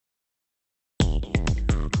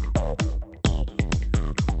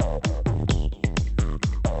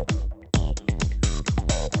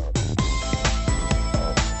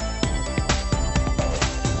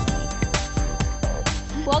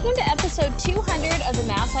Welcome to episode 200 of the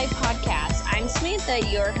Mouse Life Podcast. I'm Samantha,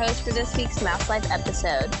 your host for this week's Mouse Life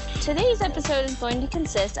episode. Today's episode is going to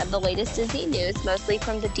consist of the latest Disney news, mostly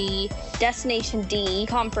from the Destination D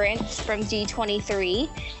conference from D23,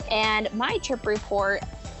 and my trip report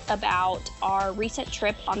about our recent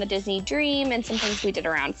trip on the Disney Dream and some things we did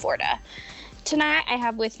around Florida. Tonight I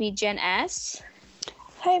have with me Jen S.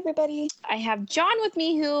 Hi, everybody. I have John with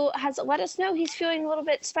me, who has let us know he's feeling a little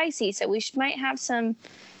bit spicy, so we might have some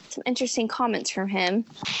interesting comments from him.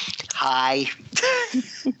 Hi.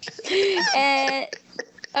 And,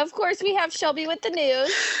 of course, we have Shelby with the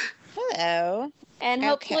news. Hello. And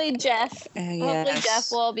hopefully Jeff. Yes. Hopefully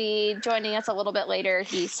Jeff will be joining us a little bit later.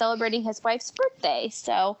 He's celebrating his wife's birthday.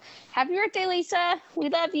 So, happy birthday, Lisa. We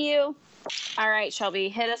love you. All right, Shelby,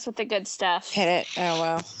 hit us with the good stuff. Hit it. Oh,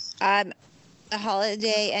 well. The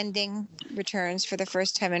holiday ending returns for the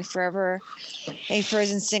first time in forever. A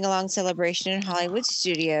Frozen sing-along celebration in Hollywood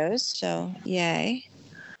Studios. So, yay.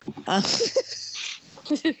 That's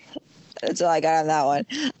all I got on that one.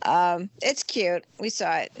 It's cute. We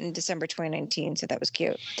saw it in December 2019, so that was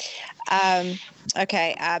cute.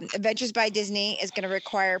 Okay. Adventures by Disney is going to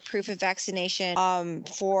require proof of vaccination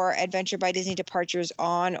for Adventure by Disney departures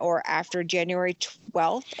on or after January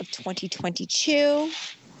 12th of 2022.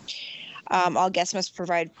 All guests must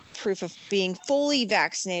provide proof of being fully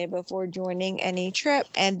vaccinated before joining any trip.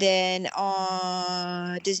 And then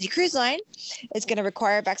on Disney Cruise Line, it's going to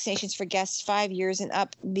require vaccinations for guests 5 years and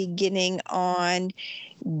up, with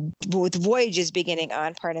voyages beginning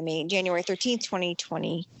on, January 13th,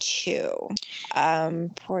 2022.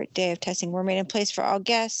 Port day of testing were made in place for all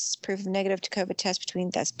guests. Proof of negative to COVID test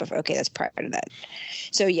between that's before. Okay, that's prior to that.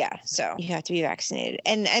 So yeah, so you have to be vaccinated.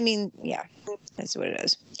 And I mean, yeah, that's what it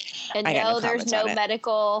is. And no, there's no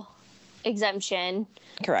medical exemption.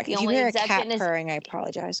 Correct. If you hear a cat purring, I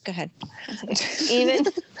apologize. Go ahead. Even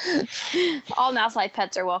all Mouse Life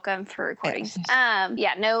pets are welcome for recordings.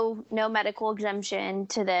 Yeah, no medical exemption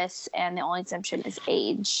to this, and the only exemption is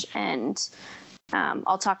age. And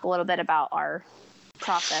I'll talk a little bit about our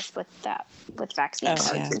process with vaccine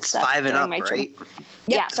cards and stuff. 5 and up, right?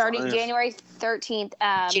 Yeah, starting January 13th.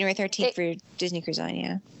 January 13th for Disney Cruise Line,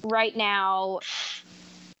 yeah. Right now,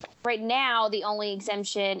 the only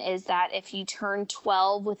exemption is that if you turn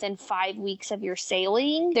 12 within 5 weeks of your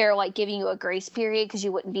sailing, they're like giving you a grace period because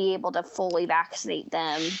you wouldn't be able to fully vaccinate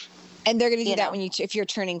them. And they're going to do that if you're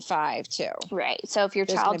turning 5 too. Right. So if your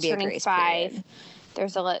child's turning 5,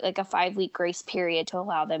 there's a 5-week grace period to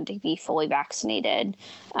allow them to be fully vaccinated.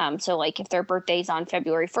 So like if their birthday's on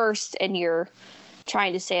February 1st and you're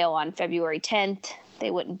trying to sail on February 10th, they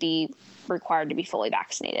wouldn't be required to be fully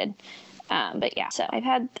vaccinated. But yeah, so I've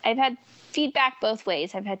had feedback both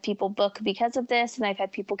ways. I've had people book because of this, and I've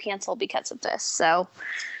had people cancel because of this. So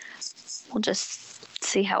we'll just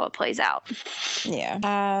see how it plays out. Yeah.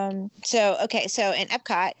 So in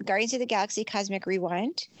Epcot, Guardians of the Galaxy Cosmic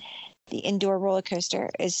Rewind, the indoor roller coaster,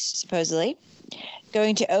 is supposedly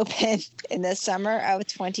going to open in the summer of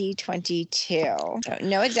 2022. So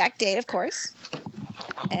no exact date, of course.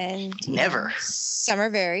 And never. Summer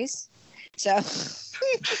varies. So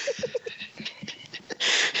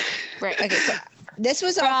right. Okay. So this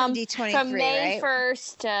was from D23, from May right?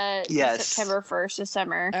 1st to September 1st this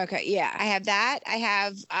summer. Okay. Yeah. I have that. I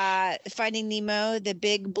have Finding Nemo, The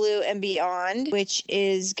Big Blue and Beyond, which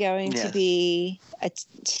is going to be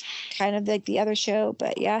kind of like the other show,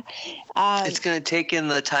 but yeah. It's going to take in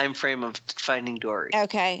the time frame of Finding Dory.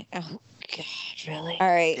 Okay. Oh, God, really? All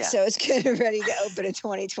right. Yeah. So it's getting ready to open in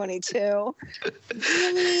 2022.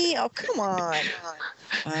 Really? Oh, come on.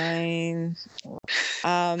 Fine.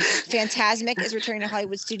 Fantasmic is returning to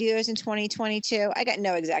Hollywood Studios in 2022. I got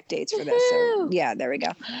no exact dates for this. So yeah, there we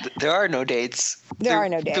go. There are no dates. There are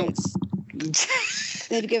no dates.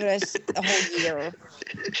 They've given us a whole year.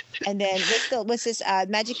 And then what's this?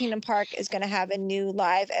 Magic Kingdom Park is going to have a new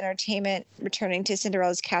live entertainment returning to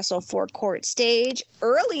Cinderella's Castle forecourt stage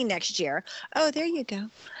early next year. Oh, there you go.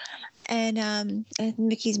 And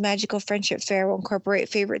Mickey's Magical Friendship Fair will incorporate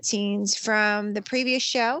favorite scenes from the previous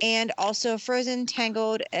show, and also Frozen,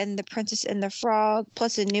 Tangled, and The Princess and the Frog,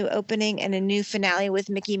 plus a new opening and a new finale with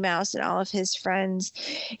Mickey Mouse and all of his friends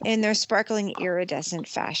in their sparkling iridescent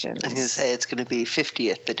fashions. I was going to say it's going to be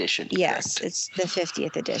 50th edition. Yes, correct? It's the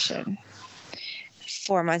 50th edition.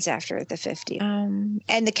 4 months after the 50th.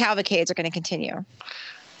 And the cavalcades are going to continue.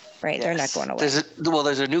 Right, yes. They're not going away.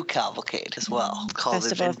 There's a new cavalcade as well called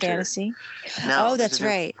Festival of Fantasy. No, that's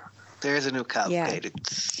right. There is a new cavalcade.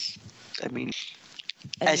 Yeah.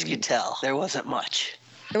 As you can tell, there wasn't much.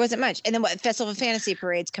 And then Festival of Fantasy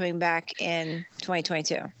Parade's coming back in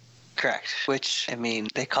 2022. Correct. Which, I mean,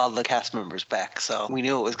 they called the cast members back, so we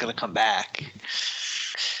knew it was going to come back.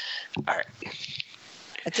 All right.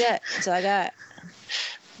 That's it. That's all I got.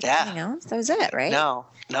 Yeah. Anything else? That was it, right? No,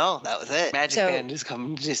 that was it. Magic Band is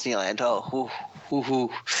coming to Disneyland. Oh, hoo.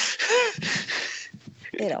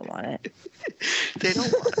 They don't want it. They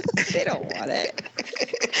don't want it. They don't want it.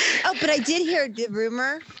 Oh, but I did hear the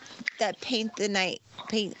rumor that Paint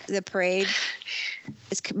the Parade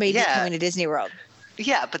is maybe coming to Disney World.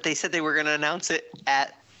 Yeah, but they said they were going to announce it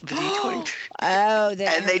at the D23. Oh,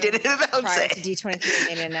 and they didn't announce it. To D23,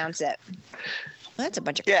 they didn't announce it. Well, that's a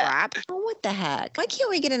bunch of crap. Oh, what the heck? Why can't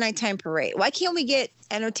we get a nighttime parade? Why can't we get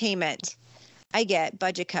entertainment? I get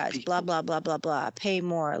budget cuts, blah, blah, blah, blah, blah. Pay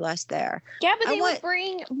more, less there. Yeah, but they would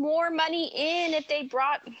bring more money in if they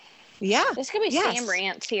brought... Yeah. There's going to be Sam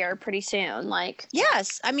Rants here pretty soon.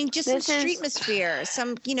 Yes. I mean, just some streetmosphere,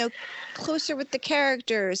 some, closer with the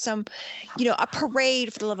characters, some, a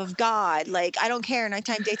parade for the love of God. I don't care,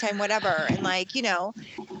 nighttime, daytime, whatever. And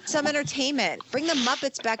some entertainment. Bring the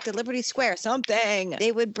Muppets back to Liberty Square, something.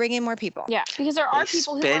 They would bring in more people. Yeah, because there are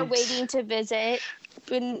people who are waiting to visit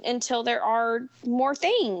until there are more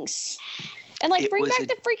things. And bring back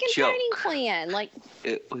the freaking dining plan.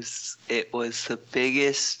 It was the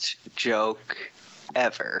biggest joke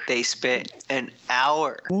ever. They spent an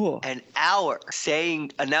hour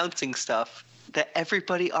announcing stuff that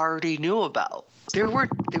everybody already knew about. There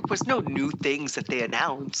was no new things that they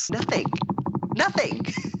announced. Nothing.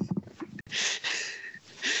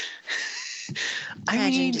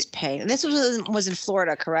 Imagine just paying. This was in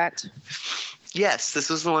Florida, correct? Yes, this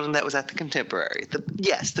was the one that was at the Contemporary.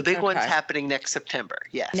 The big one's happening next September.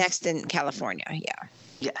 Yes. Next in California, yeah.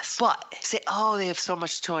 Yes. But they have so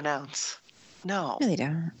much to announce. No. No, they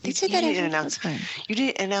don't. They said that you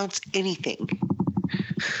didn't announce anything.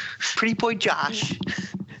 Pretty Boy Josh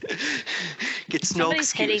gets no excuse.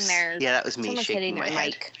 Somebody's hitting their... Yeah, that was me shaking my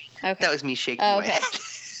head. Okay. That was me shaking my head.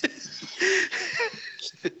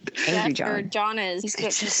 Angry John. John he's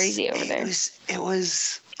getting crazy over there. It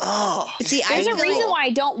was oh. See, there's a reason why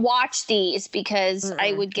I don't watch these because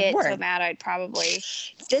I would get so mad I'd probably.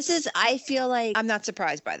 I feel like I'm not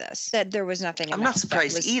surprised by this. That there was nothing. I'm not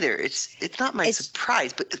surprised either. It's not my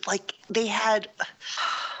surprise, but they had.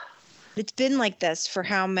 It's been like this for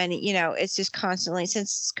how many, it's just constantly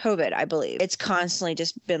since COVID, I believe. It's constantly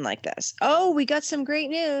just been like this. Oh, we got some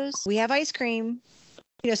great news. We have ice cream.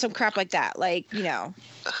 Some crap like that.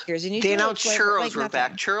 Here's a new. They announced churros were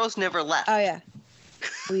back. Churros never left. Oh yeah.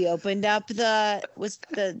 We opened up the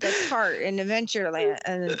cart in Adventureland,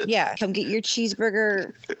 and come get your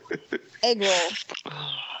cheeseburger, egg roll.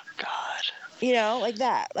 Oh God. Like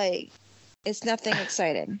that. It's nothing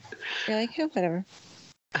exciting. You're like, oh, whatever.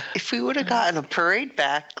 If we would have gotten a parade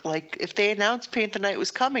back, if they announced Paint the Night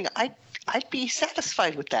was coming, I'd be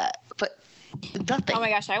satisfied with that. But nothing. Oh my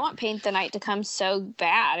gosh, I want Paint the Night to come so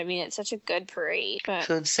bad. I mean, it's such a good parade. But...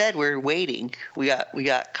 So instead, we're waiting. We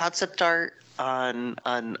got concept art on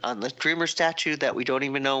the Dreamer statue that we don't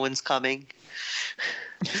even know when's coming.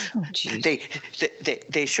 Oh,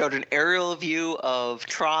 they showed an aerial view of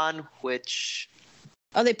Tron, which.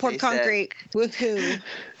 Oh, they poured concrete. Woohoo!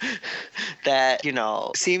 That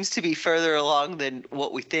seems to be further along than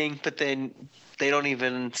what we think, but then they don't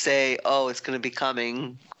even say, "Oh, it's going to be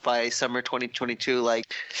coming by summer 2022."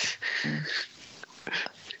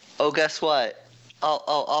 Oh, guess what?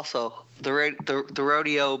 Also the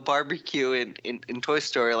rodeo barbecue in Toy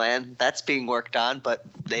Story Land, that's being worked on, but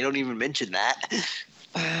they don't even mention that.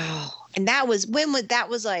 Wow! And that was 2019. That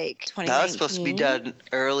was supposed to be done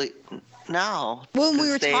early. No. When we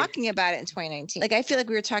were talking about it in 2019. I feel like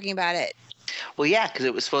we were talking about it. Well, yeah, because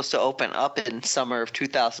it was supposed to open up in summer of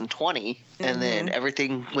 2020, and then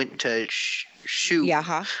everything went to shoot.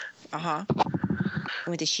 Yeah,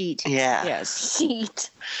 went to sheet. Yeah. Yes.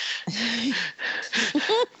 Sheet.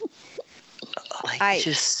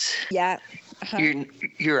 Yeah.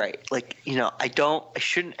 You're right. I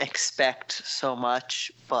shouldn't expect so much,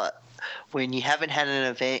 but when you haven't had an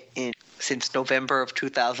event since November of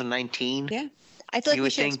 2019. Yeah. I feel like we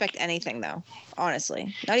shouldn't expect anything, though.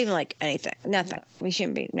 Honestly. Not even anything. Nothing. We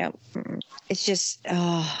shouldn't be. No. It's just,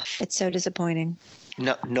 it's so disappointing.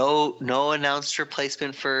 No announced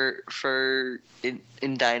replacement for in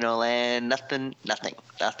Dino Land. Nothing.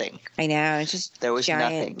 I know. It's just there was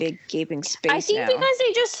giant, nothing. Big gaping space. I think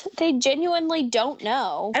because they genuinely don't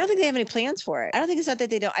know. I don't think they have any plans for it. I don't think it's not that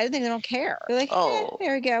they don't. I don't think they don't care. They're like,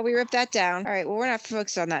 there we go. We ripped that down. All right. Well, we're not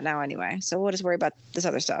focused on that now anyway. So we'll just worry about this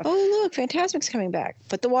other stuff. Oh, look, Fantasmic's coming back.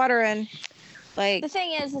 Put the water in. Like the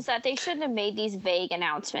thing is that they shouldn't have made these vague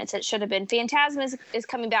announcements. It should have been Phantasm is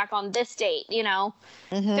coming back on this date,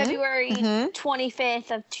 February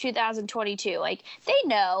 25th of 2022. Like they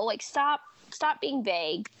know. Like stop being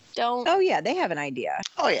vague. Don't. Oh yeah, they have an idea.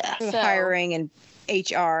 Oh yeah. The hiring and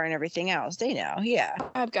HR and everything else. They know. Yeah.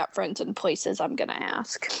 I've got friends in places I'm gonna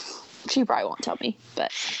ask. She probably won't tell me,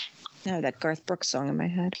 but. I have that Garth Brooks song in my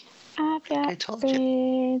head. I've got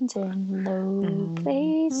friends in low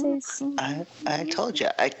places. I told you.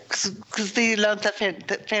 Because they announced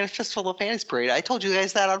that Festival of Fantasy Parade. I told you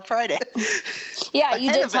guys that on Friday. Yeah,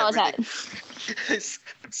 you did tell us that. I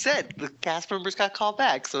said the cast members got called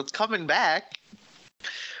back, so it's coming back.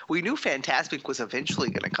 We knew Fantasmic was eventually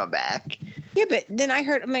going to come back. Yeah, but then I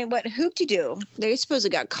heard, what Hoop-Dee-Doo? They supposedly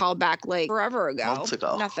got called back like forever ago. Months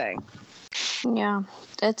ago. Nothing. Yeah,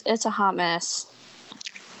 it's a hot mess.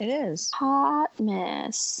 It is. Hot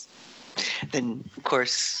mess. Then, of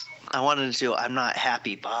course, I wanted to do I'm Not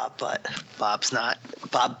Happy, Bob, but Bob's not.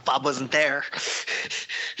 Bob wasn't there.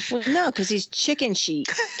 Well, no, because he's chicken sheet.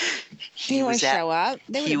 He didn't want to show up.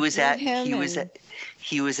 He was at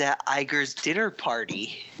Iger's dinner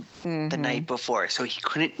party the night before, so he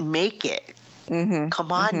couldn't make it. Mm-hmm.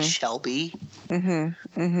 Come on, Shelby.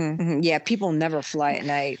 Yeah, people never fly at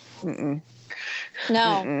night.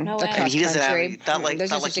 No, no way. I mean, he doesn't have not like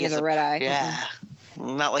there's not no like such he thing has as a red eye. Yeah,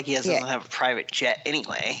 not like he doesn't have a private jet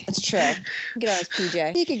anyway. That's true. Get on his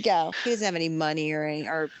PJ. He could go. He doesn't have any money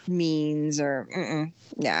or means or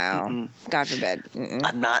no. God forbid.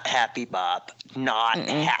 I'm not happy, Bob. Not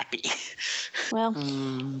happy. Well,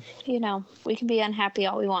 we can be unhappy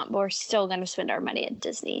all we want, but we're still going to spend our money at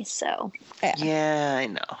Disney. So yeah, I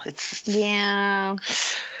know.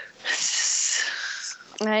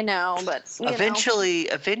 I know, but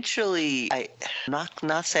eventually, I'm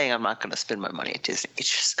not saying I'm not going to spend my money at Disney. It's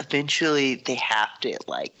just eventually they have to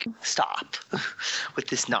stop with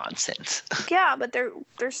this nonsense. Yeah, but they're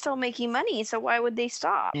still making money, so why would they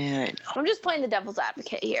stop? Yeah, I know. I'm just playing the devil's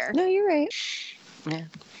advocate here. No, you're right. Yeah.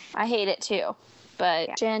 I hate it too.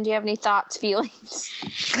 But Jen, do you have any thoughts, feelings?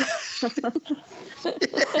 Jen's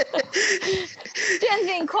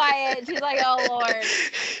being quiet. She's like, "Oh Lord."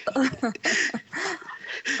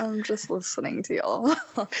 I'm just listening to y'all.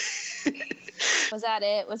 Was that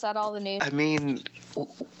it? Was that all the news? I mean,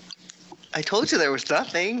 I told you there was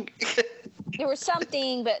nothing. There was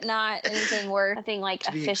something, but not anything worth. Nothing like to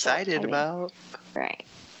official. Be excited about. Right.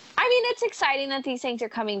 I mean, it's exciting that these things are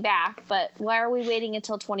coming back, but why are we waiting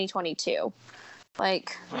until 2022?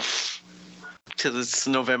 To this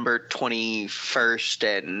November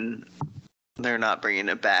 21st, and they're not bringing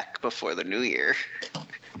it back before the new year.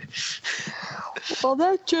 Well,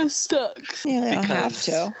 that just sucks. Yeah, they don't have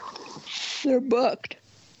to. They're booked.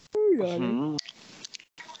 Mm-hmm.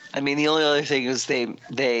 I mean, the only other thing is they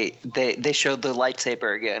showed the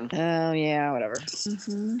lightsaber again. Oh yeah, whatever.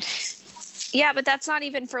 Yeah, but that's not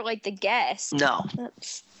even for the guests. No.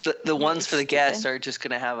 The ones for the guests are just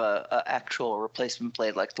going to have a actual replacement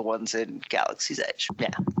blade like the ones in Galaxy's Edge. Yeah.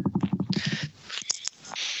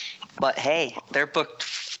 But hey, they're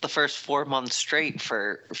booked the first 4 months straight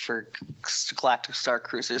for Galactic Star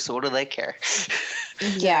Cruises, so what do they care?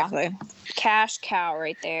 Exactly. Yeah. Cash cow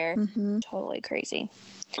right there. Totally crazy.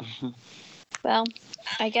 Well,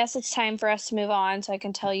 I guess it's time for us to move on so I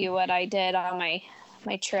can tell you what I did on my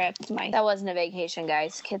trip. That wasn't a vacation,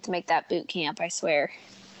 guys. Kids make that boot camp, I swear.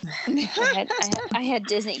 I had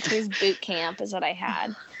Disney Cruise boot camp is what I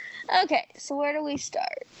had. Okay, so where do we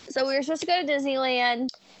start? So we were supposed to go to Disneyland,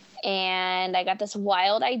 and I got this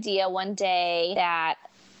wild idea one day that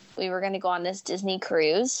we were going to go on this Disney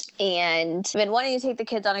cruise, and I've been wanting to take the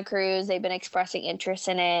kids on a cruise. They've been expressing interest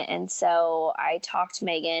in it, and so I talked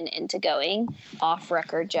Megan into going off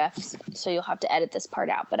record, Jeff, so you'll have to edit this part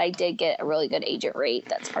out, but I did get a really good agent rate.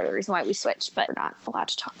 That's part of the reason why we switched, but we're not allowed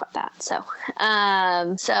to talk about that.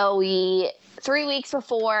 So we 3 weeks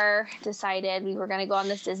before decided we were going to go on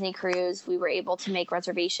this Disney cruise. We were able to make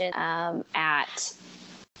reservation at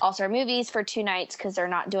All-Star Movies for 2 nights because they're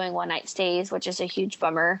not doing one-night stays, which is a huge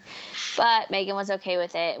bummer. But Megan was okay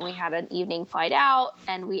with it, and we had an evening flight out,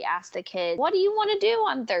 and we asked the kids, what do you want to do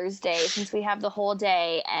on Thursday since we have the whole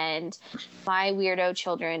day? And my weirdo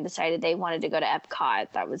children decided they wanted to go to Epcot.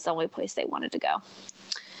 That was the only place they wanted to go.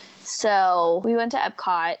 So we went to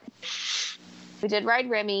Epcot. We did ride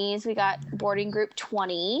Remy's. We got boarding group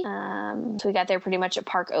 20. So we got there pretty much at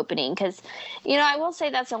park opening because, I will say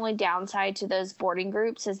that's the only downside to those boarding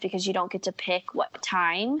groups is because you don't get to pick what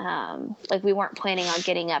time. We weren't planning on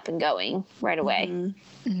getting up and going right away.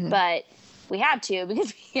 But we had to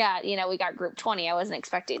because we got group 20. I wasn't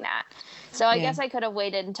expecting that. So I guess I could have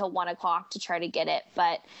waited until 1 o'clock to try to get it.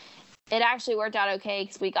 But it actually worked out okay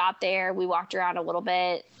because we got there, we walked around a little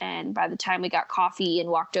bit, and by the time we got coffee and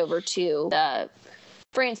walked over to the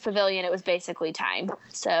France Pavilion, it was basically time.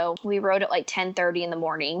 So we rode at like 10:30 in the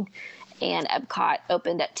morning, and Epcot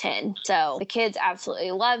opened at 10. So the kids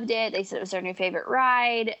absolutely loved it. They said it was their new favorite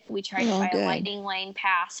ride. We tried to buy a Lightning Lane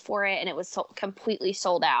pass for it, and it was completely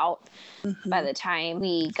sold out by the time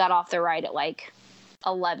we got off the ride at like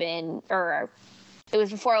 11, or it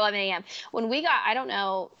was before 11 a.m. When we got, I don't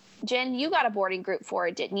know, Jen, you got a boarding group for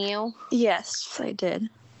it, didn't you? Yes, I did.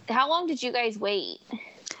 How long did you guys wait?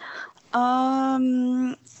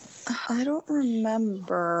 I don't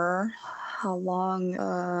remember how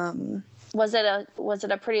long. Was it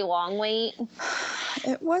a pretty long wait?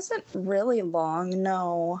 It wasn't really long,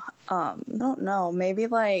 no. I don't know, maybe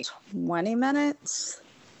like 20 minutes.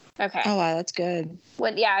 Okay. Oh wow, that's good.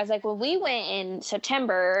 I was like, when we went in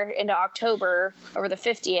September into October over the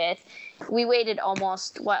 50th, we waited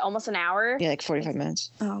almost an hour? Yeah, like 45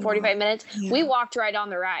 minutes. 45 minutes. Yeah. We walked right on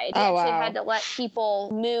the ride. We actually had to let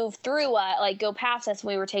people move through go past us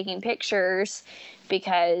when we were taking pictures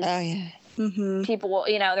because people,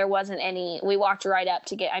 there wasn't any. We walked right up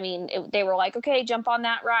to get, they were like, okay, jump on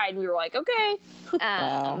that ride. We were like, okay.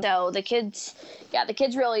 So the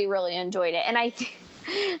kids really, really enjoyed it. And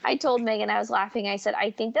I told Megan, I was laughing. I said, I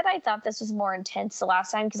think that I thought this was more intense the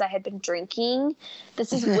last time because I had been drinking.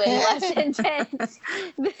 This is way less intense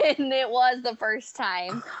than it was the first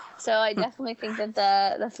time. So I definitely think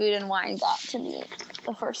that the food and wine got to me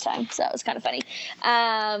the first time. So that was kind of funny.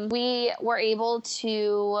 We were able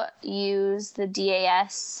to use the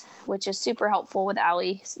DAS, which is super helpful with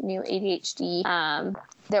Allie's new ADHD.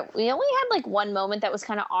 That we only had like one moment that was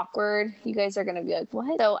kind of awkward. You guys are going to be like,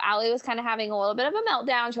 what? So Allie was kind of having a little bit of a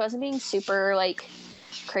meltdown. She wasn't being super like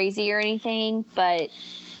crazy or anything, but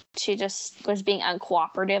she just was being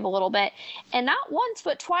uncooperative a little bit. And not once,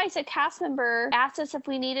 but twice, a cast member asked us if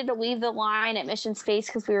we needed to leave the line at Mission Space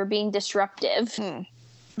because we were being disruptive. And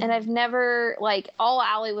I've never, all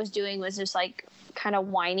Allie was doing was just like kind of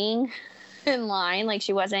whining in line. Like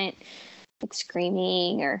she wasn't like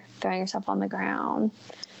screaming or throwing herself on the ground.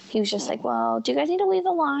 He was just like, well, do you guys need to leave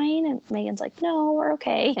the line? And Megan's like, no, we're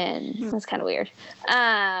okay. And it was kind of weird.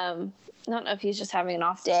 I don't know if he's just having an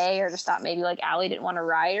off day or just thought maybe like Allie didn't want to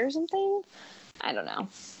ride or something. I don't know.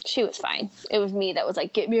 She was fine. It was me that was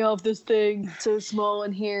like, get me off this thing. It's so small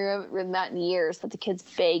in here. I haven't ridden that in years, but the kids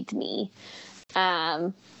begged me.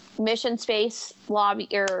 Mission Space lobby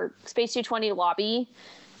or Space 220 lobby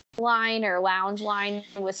line or lounge line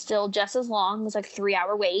was still just as long. It was like a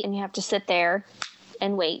 3-hour wait, and you have to sit there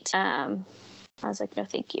and wait. I was like, no,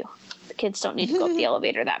 thank you. The kids don't need to go up the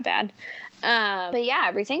elevator that bad. But yeah,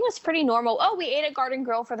 everything was pretty normal. Oh, we ate at Garden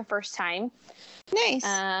Grill for the first time. Nice.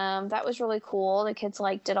 That was really cool. The kids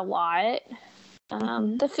liked it a lot.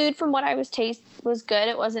 The food, from what I was was good.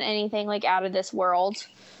 It wasn't anything like out of this world,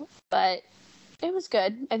 but it was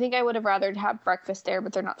good. I think I would have rather have breakfast there,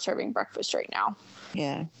 but they're not serving breakfast right now.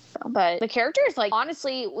 Yeah. But the characters,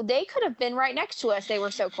 honestly, they could have been right next to us. They were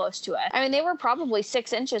so close to us. They were probably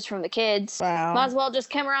 6 inches from the kids. Wow. Might as well just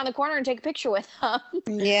come around the corner and take a picture with them.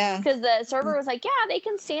 Yeah. Because the server was like, yeah, they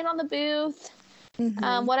can stand on the booth,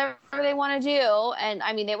 whatever they want to do. And,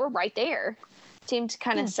 they were right there. Seemed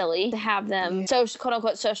kind of silly to have them quote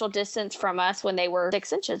unquote social distance from us when they were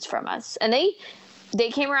 6 inches from us. And they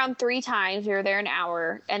came around 3 times. We were there an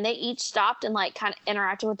hour, and they each stopped and kind of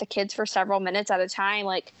interacted with the kids for several minutes at a time,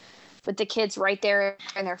 with the kids right there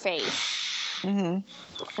in their face. It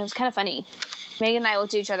was kind of funny. Megan and I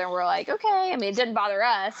looked at each other and we're like, okay. It didn't bother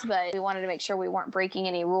us, but we wanted to make sure we weren't breaking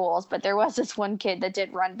any rules. But there was this one kid that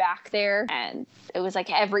did run back there, and it was like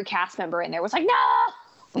every cast member in there was like, no!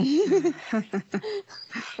 It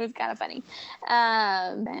was kind of funny.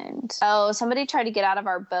 Somebody tried to get out of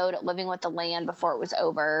our boat at Living with the Land before it was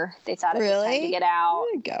over. They thought it was time to get out. Where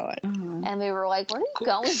are you going? And we were like, where are you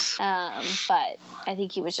going? But I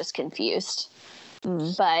think he was just confused.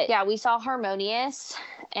 But yeah, we saw Harmonious,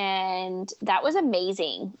 and that was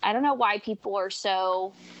amazing. I don't know why people are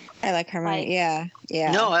so... I like Harmonious.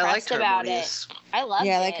 Yeah. No, I liked Harmonious. I loved it.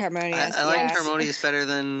 Yeah, I like Harmonious. I liked Harmonious better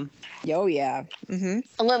than... Oh, yeah.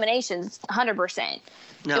 Illuminations, 100%.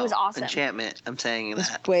 No, it was awesome. Enchantment. I'm saying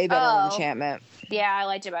that. It's way better than Enchantment. Yeah, I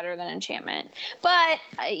liked it better than Enchantment. But,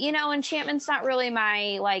 Enchantment's not really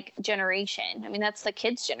my, generation. That's the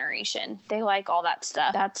kids' generation. They like all that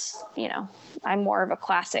stuff. That's, I'm more of a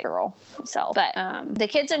classic girl myself. But the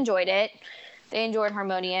kids enjoyed it. They enjoyed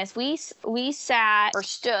Harmonious. We sat or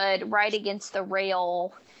stood right against the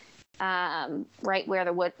rail right where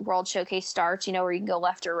the World Showcase starts, where you can go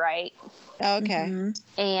left or right. Okay.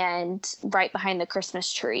 Mm-hmm. And right behind the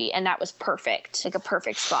Christmas tree. And that was perfect, like a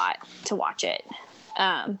perfect spot to watch it.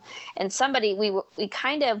 And somebody, we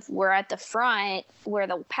kind of were at the front where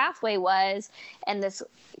the pathway was, and this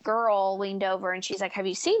girl leaned over and she's like, "Have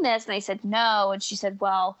you seen this?" And I said, "No." And she said,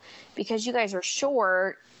 "Well, because you guys are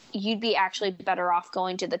short, you'd be actually better off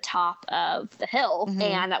going to the top of the hill, mm-hmm.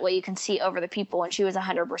 and that way you can see over the people." And she was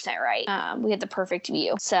 100% right. We had the perfect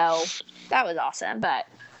view. So that was awesome. But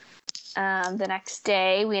the next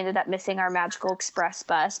day, we ended up missing our Magical Express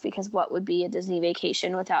bus, because what would be a Disney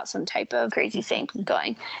vacation without some type of crazy thing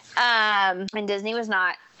going? And Disney was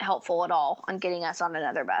not helpful at all on getting us on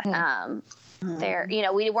another bus. There,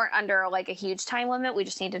 we weren't under like a huge time limit. We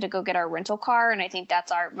just needed to go get our rental car. And I think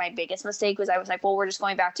that's my biggest mistake was I was like, well, we're just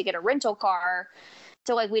going back to get a rental car.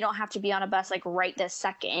 So like, we don't have to be on a bus like right this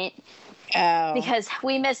second. Oh. Because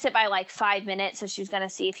we missed it by like 5 minutes. So she was going to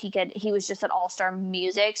see if he was just at All-Star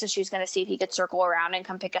Music. So she was going to see if he could circle around and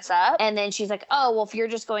come pick us up. And then she's like, "Oh, well, if you're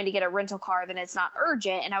just going to get a rental car, then it's not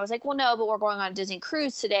urgent." And I was like, "Well, no, but we're going on a Disney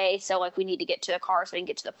cruise today. So like, we need to get to the car so we can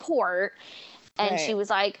get to the port." And She was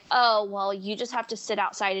like, "Oh, well, you just have to sit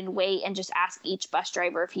outside and wait and just ask each bus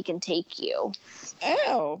driver if he can take you."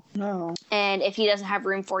 Oh, no. And if he doesn't have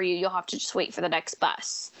room for you, you'll have to just wait for the next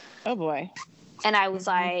bus. Oh, boy. And I was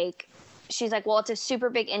like, she's like, "Well, it's a super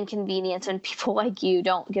big inconvenience when people like you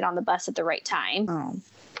don't get on the bus at the right time." Oh.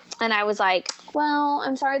 And I was like, "Well,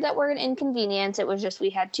 I'm sorry that we're an inconvenience. It was just we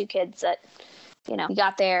had two kids that, we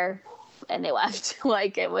got there and they left."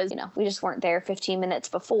 Like, it was, we just weren't there 15 minutes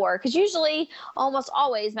before. Because usually, almost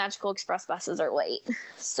always, Magical Express buses are late.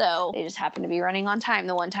 So they just happened to be running on time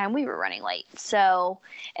the one time we were running late. So,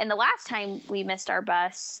 and the last time we missed our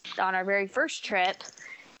bus on our very first trip,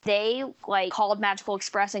 they called Magical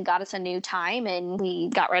Express and got us a new time, and we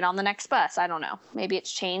got right on the next bus. I don't know. Maybe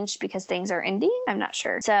it's changed because things are ending. I'm not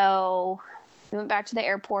sure. So we went back to the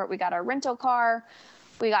airport. We got our rental car.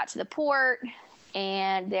 We got to the port,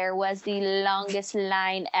 and there was the longest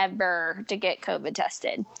line ever to get COVID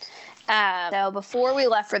tested. So before we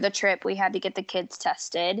left for the trip, we had to get the kids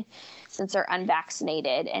tested since they're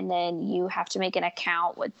unvaccinated. And then you have to make an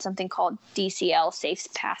account with something called DCL Safe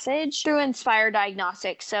Passage through Inspire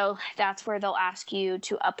Diagnostics. So that's where they'll ask you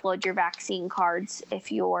to upload your vaccine cards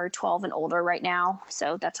if you're 12 and older right now.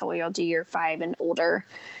 So that's how you'll do your 5 and older.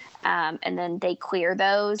 And then they clear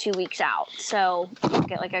those 2 weeks out. So you'll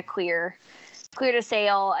get like a clear to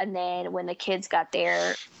sale. And then when the kids got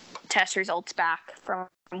their test results back from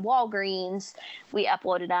Walgreens, we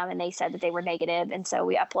uploaded them and they said that they were negative, and so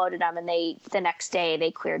we uploaded them, and the next day they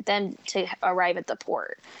cleared them to arrive at the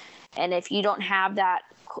port. And if you don't have that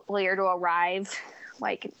clear to arrive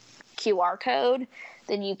like QR code,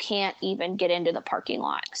 then you can't even get into the parking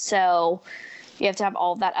lot. So you have to have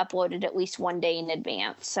all of that uploaded at least 1 day in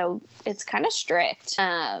advance. So it's kind of strict.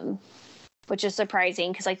 Which is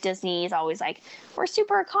surprising because Disney is always we're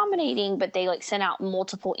super accommodating, but they sent out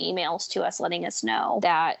multiple emails to us letting us know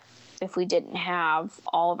that if we didn't have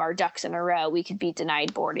all of our ducks in a row, we could be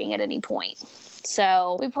denied boarding at any point.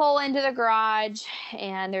 So we pull into the garage,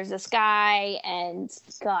 and there's this guy, and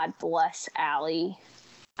God bless Allie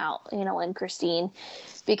and Christine,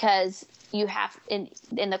 because you have in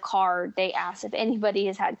the car, they asked if anybody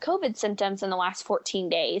has had COVID symptoms in the last 14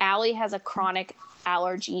 days. Allie has a chronic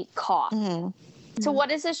allergy cough. Mm-hmm. So what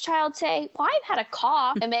does this child say? "Well, I've had a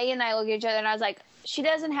cough." And Megan and I look at each other, and I was like, "She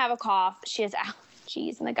doesn't have a cough. She has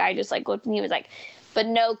allergies." And the guy just looked, and he was like, "But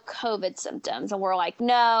no COVID symptoms." And we're like,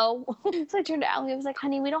 "No." So I turned to Allie. I was like,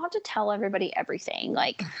 "Honey, we don't have to tell everybody everything.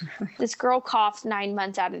 This girl coughs 9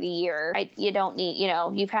 months out of the year. You don't need,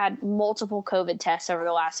 you've had multiple COVID tests over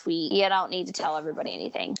the last week. You don't need to tell everybody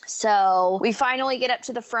anything." So we finally get up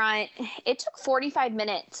to the front. It took 45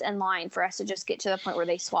 minutes in line for us to just get to the point where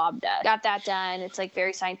they swabbed us. Got that done. It's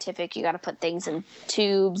very scientific. You got to put things in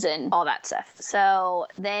tubes and all that stuff. So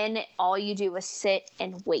then all you do is sit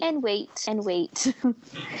and wait and wait and wait.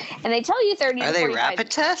 And they tell you 30 to 45. Are they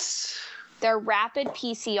rapid tests? They're rapid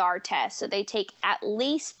PCR tests, so they take at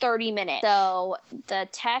least 30 minutes. So the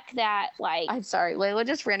tech that I'm sorry, Layla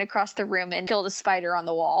just ran across the room and killed a spider on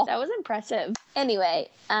the wall. That was impressive. Anyway,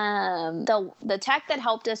 the tech that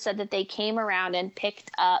helped us said that they came around and picked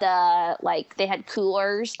up they had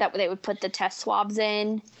coolers that they would put the test swabs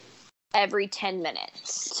in every 10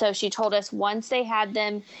 minutes. So she told us once they had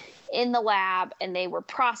them in the lab and they were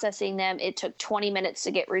processing them. It took 20 minutes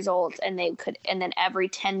to get results, and then every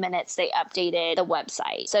 10 minutes they updated the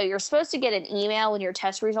website. So you're supposed to get an email when your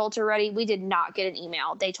test results are ready. We did not get an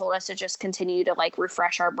email. They told us to just continue to like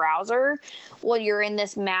refresh our browser while you're in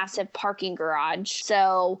this massive parking garage.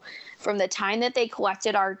 So from the time that they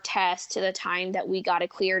collected our test to the time that we got a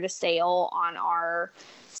clear to sail on our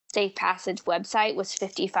Safe Passage website was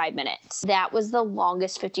 55 minutes. That was the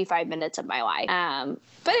longest 55 minutes of my life.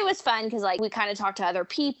 But it was fun because like we kind of talked to other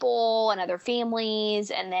people and other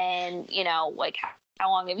families, and then, you know, like how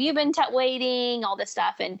long have you been waiting, all this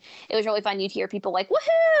stuff. And it was really fun. You'd hear people like,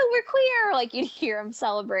 woohoo, we're clear. Like you'd hear them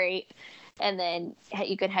celebrate. And then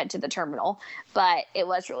you could head to the terminal. But it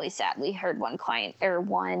was really sad. We heard one client or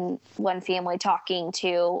one family talking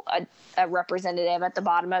to a representative at the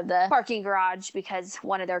bottom of the parking garage because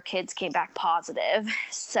one of their kids came back positive.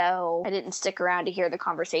 So I didn't stick around to hear the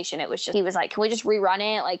conversation. It was just, he was like, can we just rerun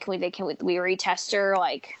it? Like, can we retest her?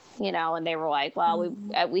 Like, you know, and they were like, well,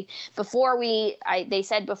 they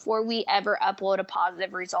said before we ever upload a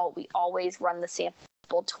positive result, we always run the sample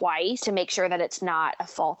twice to make sure that it's not a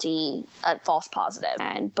false positive,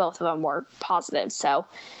 and both of them were positive. So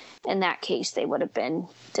in that case, they would have been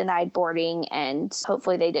denied boarding, and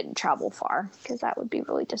hopefully they didn't travel far because that would be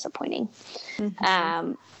really disappointing.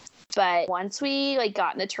 Mm-hmm. But once we like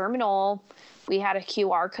got in the terminal, we had a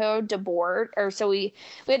QR code to board, or so we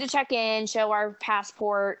had to check in, show our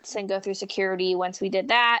passports, and go through security. Once we did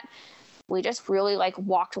that, we just really like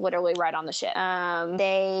walked literally right on the ship.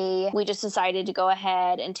 We just decided to go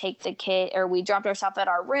ahead and take the kid, or we dropped ourselves at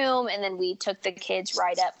our room, and then we took the kids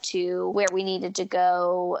right up to where we needed to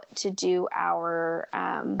go to do our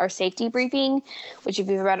safety briefing, which if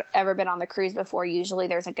you've ever been on the cruise before, usually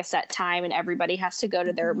there's like a set time and everybody has to go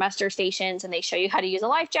to their muster stations and they show you how to use a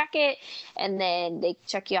life jacket, and then they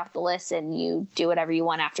check you off the list and you do whatever you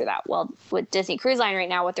want after that. Well, with Disney Cruise Line right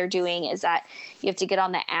now, what they're doing is that you have to get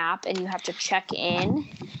on the app and you have to check in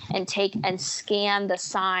and scan the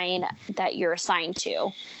sign that you're assigned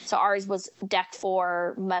to. So ours was deck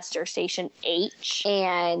 4, muster station H,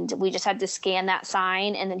 and we just had to scan that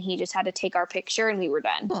sign, and then he just had to take our picture and we were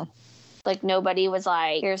done. Huh. Like nobody was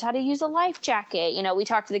like, here's how to use a life jacket. You know, we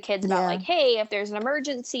talked to the kids about like, hey, if there's an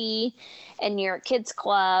emergency and you're at kids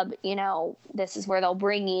club, you know, this is where they'll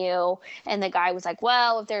bring you. And the guy was like,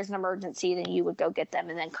 well, if there's an emergency, then you would go get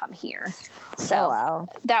them and then come here. So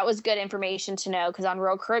that was good information to know, because on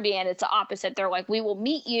Royal Caribbean, it's the opposite. They're like, we will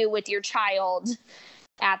meet you with your child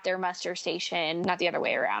at their muster station, not the other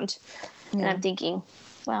way around. Yeah. And I'm thinking,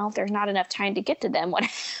 well, if there's not enough time to get to them,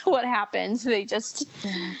 what happens? They just,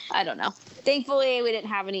 I don't know. Thankfully, we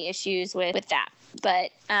didn't have any issues with that.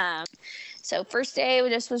 But so first day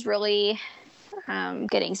was really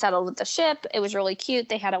getting settled with the ship. It was really cute.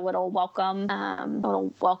 They had a little welcome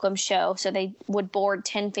show. So they would board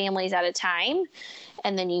 10 families at a time,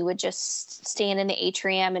 and then you would just stand in the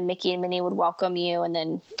atrium, and Mickey and Minnie would welcome you, and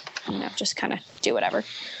then, you know, just kind of do whatever.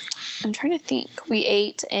 I'm trying to think. We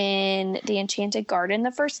ate in the Enchanted Garden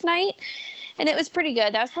the first night, and it was pretty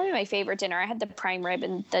good. That was probably my favorite dinner. I had the prime rib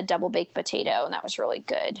and the double baked potato, and that was really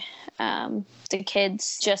good. The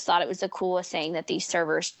kids just thought it was the coolest thing that these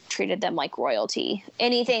servers treated them like royalty.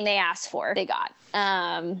 Anything they asked for, they got.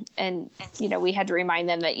 And, you know, we had to remind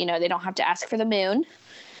them that, you know, they don't have to ask for the moon.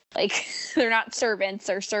 Like, they're not servants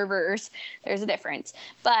or servers. There's a difference.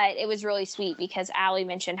 But it was really sweet because Allie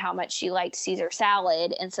mentioned how much she liked Caesar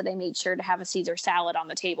salad. And so they made sure to have a Caesar salad on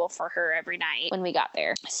the table for her every night when we got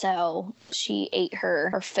there. So she ate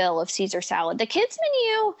her fill of Caesar salad. The kids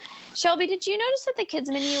menu, Shelby, did you notice that the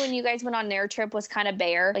kids menu when you guys went on their trip was kind of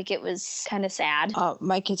bare? Like, it was kind of sad.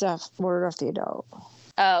 My kids ordered off the adult.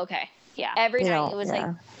 Oh, okay. Yeah. Every night it was like,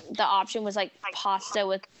 the option was like pasta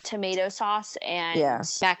with tomato sauce and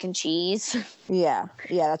mac and cheese. Yeah.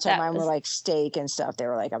 Yeah. That's why mine were like steak and stuff. They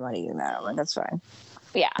were like, I'm not eating that. I'm like, that's fine.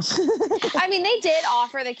 Yeah. I mean, they did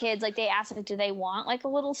offer the kids, like, they asked, like, do they want like a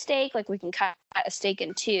little steak? Like, we can cut a steak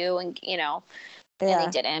in two, and, you know, and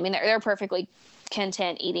they didn't. I mean, they're perfectly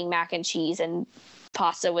content eating mac and cheese and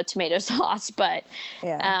pasta with tomato sauce, but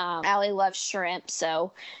Allie loves shrimp,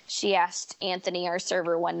 so she asked Anthony, our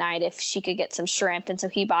server, one night if she could get some shrimp, and so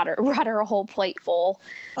he brought her a whole plate full.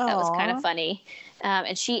 That was kind of funny.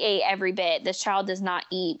 And she ate every bit. This child does not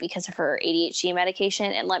eat because of her ADHD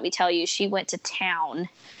medication, and let me tell you, she went to town.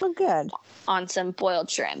 Oh, good. On some boiled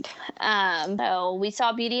shrimp. So we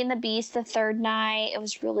saw Beauty and the Beast the third night. It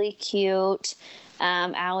was really cute.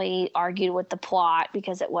 Allie argued with the plot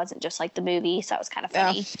because it wasn't just like the movie, so it was kind of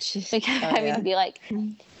funny. Having to be like,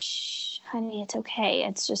 shh, honey, it's okay.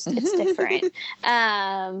 It's just, it's different.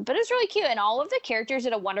 But it was really cute. And all of the characters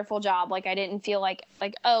did a wonderful job. Like, I didn't feel like,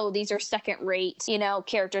 oh, these are second rate,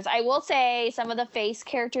 characters. I will say some of the face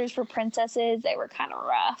characters for princesses, they were kind of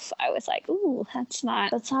rough. I was like, ooh, that's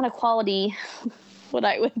not a quality, what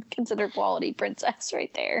I would consider quality princess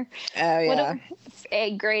right there. Oh, yeah.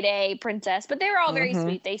 A grade A princess. But they were all very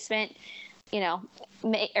sweet. They spent,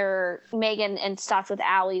 Megan and stopped with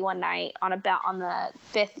Allie one night on the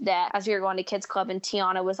 5th deck as we were going to kids club, and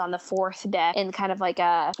Tiana was on the 4th deck and kind of like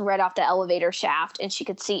right off the elevator shaft, and she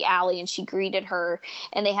could see Allie and she greeted her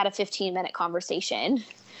and they had a 15-minute conversation.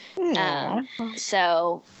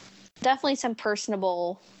 So definitely some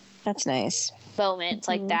personable, that's nice, moments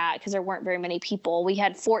like that, because there weren't very many people. We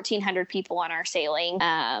had 1,400 people on our sailing.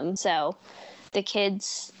 So the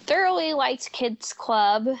kids thoroughly liked Kids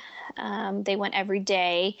Club. They went every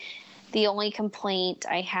day. The only complaint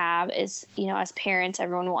I have is, as parents,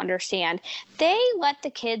 everyone will understand, they let the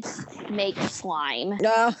kids make slime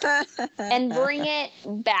and bring it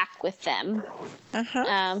back with them.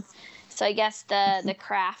 So I guess the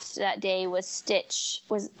craft that day was Stitch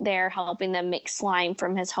was there helping them make slime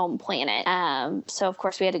from his home planet. So of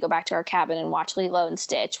course we had to go back to our cabin and watch Lilo and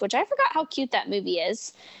Stitch, which I forgot how cute that movie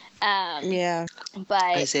is. But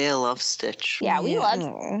Isaiah loves Stitch. Yeah, we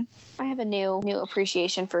love. I have a new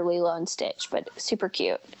appreciation for Lilo and Stitch, but super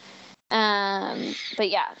cute. But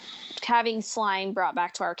yeah, having slime brought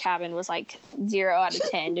back to our cabin was like 0 out of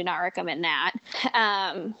 10. Do not recommend that.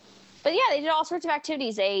 But yeah, they did all sorts of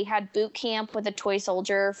activities. They had boot camp with a toy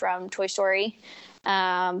soldier from Toy Story.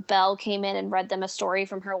 Belle came in and read them a story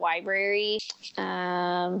from her library.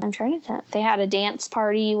 I'm trying to think. They had a dance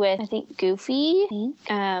party with, I think, Goofy.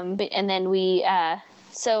 And then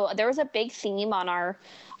so there was a big theme on our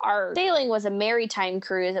sailing was a maritime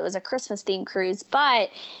cruise. It was a Christmas themed cruise, but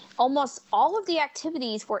almost all of the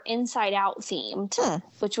activities were Inside Out themed,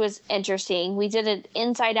 which was interesting. We did an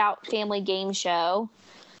Inside Out family game show.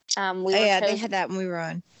 They had that when we were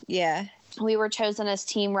on. Yeah. We were chosen as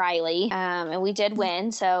Team Riley, and we did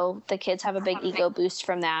win. So the kids have a big ego boost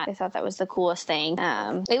from that. I thought that was the coolest thing.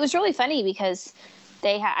 It was really funny because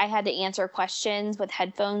I had to answer questions with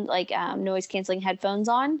headphones, like noise canceling headphones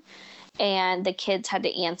on, and the kids had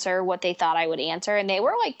to answer what they thought I would answer, and they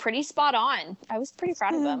were like pretty spot on. I was pretty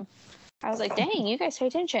proud of them. I was like, dang, you guys pay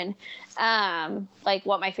attention. Like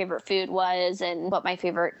what my favorite food was and what my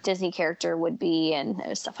favorite Disney character would be and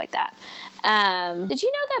stuff like that. Did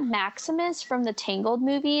you know that Maximus from the Tangled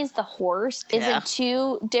movies, the horse, is in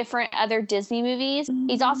 2 different other Disney movies?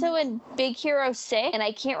 He's also in Big Hero 6, and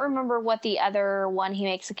I can't remember what the other one he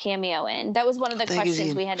makes a cameo in. That was one of the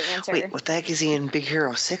questions we had to answer. Wait, what the heck is he in Big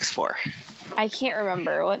Hero 6 for? I can't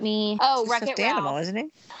remember. Wreck-It Ralph. Animal, isn't he?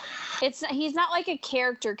 He's not like a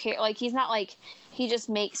character, like he's not like, he just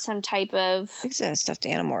makes some type of... He's a stuffed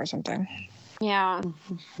animal or something. Yeah.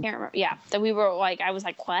 Can't remember. Yeah. That we were like, I was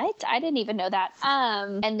like, what? I didn't even know that.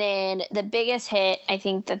 And then the biggest hit I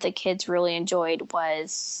think that the kids really enjoyed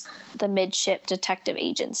was the Midship Detective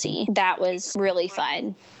Agency. That was really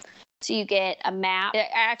fun. So you get a map. It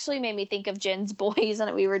actually made me think of Jen's Boys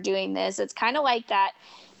and we were doing this. It's kind of like that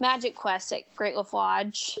Magic Quest at Great Wolf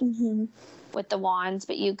Lodge. With the wands,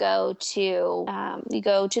 but you go to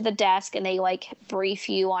the desk and they like brief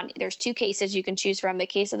you on, there's 2 cases you can choose from, the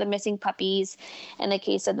case of the missing puppies and the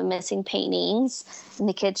case of the missing paintings, and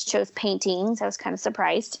the kids chose paintings. I was kind of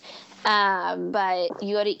surprised. But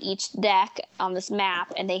you go to each deck on this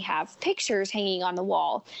map and they have pictures hanging on the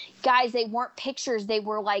wall. Guys, they weren't pictures, they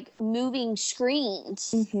were like moving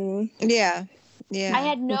screens. Yeah. I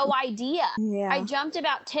had no idea. I jumped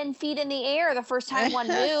about 10 feet in the air the first time one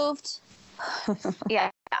moved. Yeah.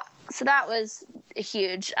 So that was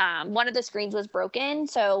huge. One of the screens was broken,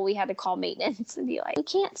 so we had to call maintenance and be like, we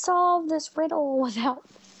can't solve this riddle without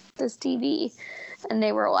this TV. And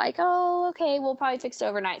they were like, oh, okay, we'll probably fix it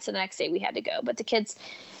overnight. So the next day we had to go. But the kids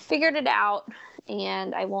figured it out,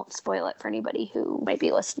 and I won't spoil it for anybody who might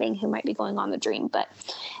be listening, who might be going on the dream. But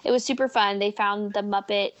it was super fun. They found the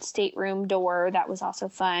Muppet stateroom door. That was also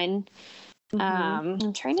fun.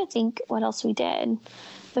 I'm trying to think what else we did.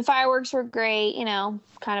 The fireworks were great,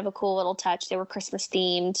 kind of a cool little touch. They were Christmas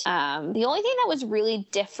themed. The only thing that was really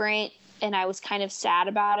different, and I was kind of sad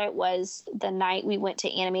about it, was the night we went to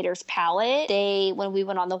Animator's Palette. When we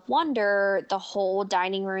went on the Wonder, the whole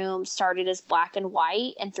dining room started as black and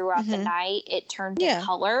white, and throughout the night it turned to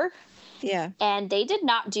color. Yeah. And they did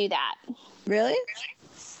not do that. Really?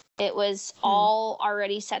 It was all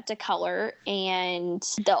already set to color, and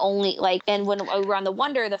the only and when we were on the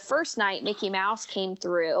Wonder, the first night Mickey Mouse came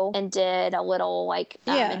through and did a little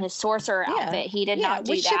in his sorcerer outfit. He did not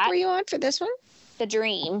do Which that. ship were you on for this one? The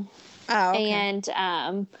Dream. Oh, okay.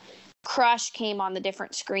 And Crush came on the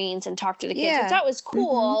different screens and talked to the kids, which that was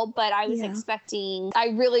cool, but I was expecting, I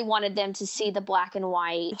really wanted them to see the black and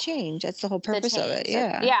white change. That's the whole purpose of it.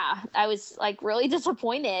 Yeah. Yeah. I was like really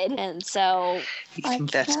disappointed. And so you think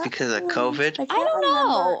that's because of COVID? I don't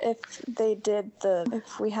know if they did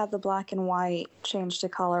if we had the black and white change to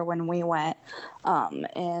color when we went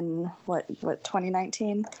in what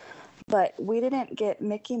 2019, but we didn't get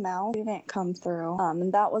Mickey Mouse. He didn't come through.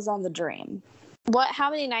 And that was on the Dream. How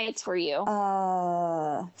many nights were you?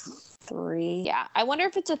 3. Yeah. I wonder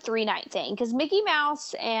if it's a 3-night thing, because Mickey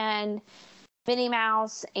Mouse and Minnie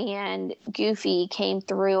Mouse and Goofy came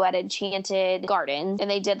through at Enchanted Garden, and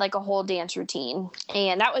they did like a whole dance routine,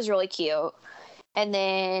 and that was really cute. And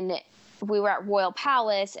then we were at Royal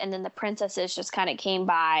Palace, and then the princesses just kind of came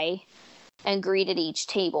by and greeted each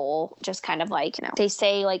table, just kind of like, they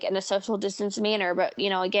say like in a social distance manner, but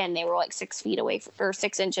again, they were like 6 feet away or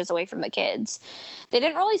 6 inches away from the kids. They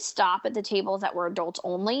didn't really stop at the tables that were adults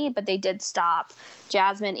only, but they did stop.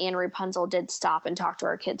 Jasmine and Rapunzel did stop and talk to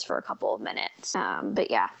our kids for a couple of minutes. But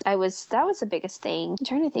yeah, that was the biggest thing. I'm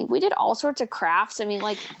trying to think. We did all sorts of crafts. I mean,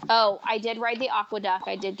 I did ride the aqueduct.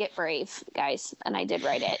 I did get brave, guys, and I did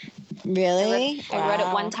ride it. Really? I rode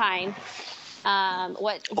it one time.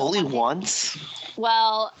 Only once?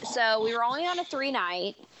 Well, so we were only on a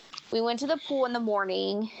 3-night. We went to the pool in the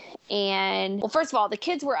morning, and first of all, the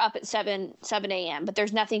kids were up at 7 a.m., but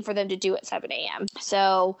there's nothing for them to do at 7 a.m.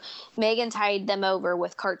 So Megan tied them over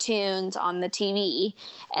with cartoons on the TV,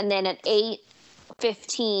 and then at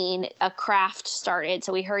 8:15 a craft started.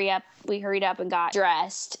 So we hurried up and got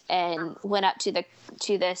dressed and went up to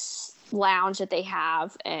this lounge that they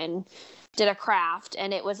have and did a craft,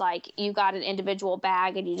 and it was like you got an individual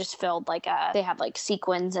bag and you just filled they had like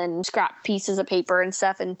sequins and scrap pieces of paper and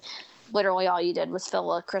stuff, and literally all you did was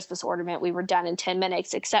fill a Christmas ornament. We were done in 10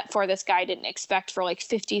 minutes, except for this guy didn't expect for like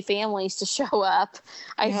 50 families to show up.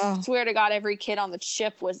 I swear to God, every kid on the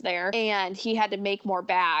ship was there, and he had to make more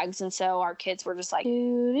bags, and so our kids were just like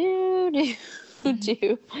do.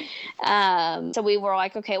 So we were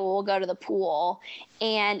like, okay, well, we'll go to the pool.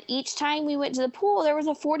 And each time we went to the pool, there was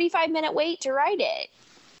a 45-minute wait to ride it.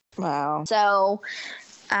 Wow. So,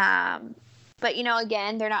 but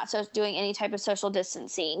again, they're not doing any type of social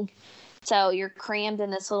distancing. So you're crammed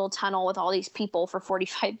in this little tunnel with all these people for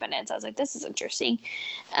 45 minutes. I was like, this is interesting.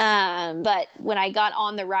 But when I got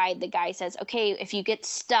on the ride, the guy says, okay, if you get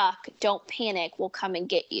stuck, don't panic. We'll come and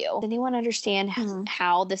get you. Does anyone understand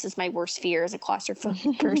how this is my worst fear as a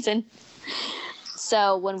claustrophobic person?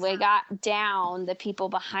 So when we got down, the people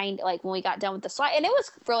behind, when we got done with the slide, and it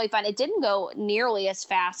was really fun. It didn't go nearly as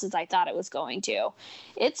fast as I thought it was going to.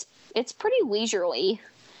 It's pretty leisurely.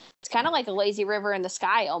 It's kind of like a lazy river in the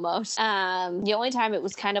sky almost. The only time it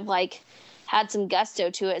was kind of had some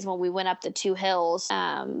gusto to it is when we went up the 2 hills.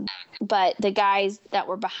 But the guys that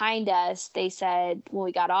were behind us, they said, when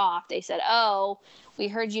we got off, they said, oh, we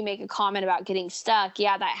heard you make a comment about getting stuck.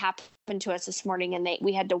 Yeah, that happened to us this morning, and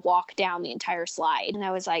we had to walk down the entire slide. And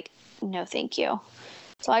I was like, no, thank you.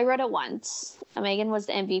 So I rode it once. Megan was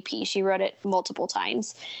the MVP. She rode it multiple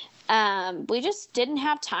times. We just didn't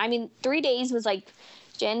have time. I mean, 3 days was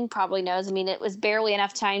Jen probably knows. I mean, it was barely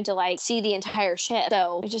enough time to see the entire ship.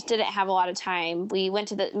 So we just didn't have a lot of time.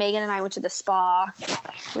 Megan and I went to the spa.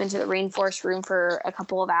 We went to the rainforest room for a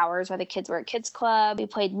couple of hours while the kids were at Kids Club. We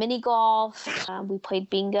played mini golf. We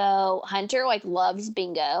played bingo. Hunter loves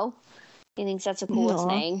bingo. He thinks that's the coolest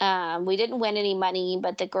thing. We didn't win any money,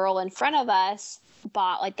 but the girl in front of us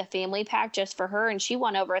bought the family pack just for her, and she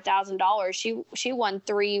won over $1,000. She won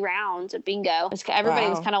 3 rounds of bingo. Everybody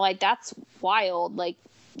was kind of like, that's wild.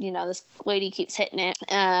 This lady keeps hitting it.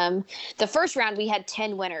 The first round we had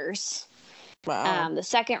 10 winners. Wow. The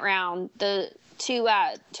second round, the two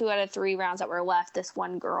out of 3 rounds that were left, this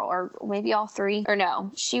one girl, or maybe all 3, or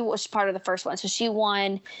no, she was part of the first one. So she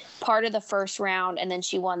won part of the first round, and then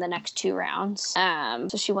she won the next 2 rounds.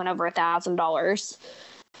 So she won over $1,000.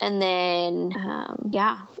 And then,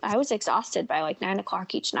 I was exhausted by 9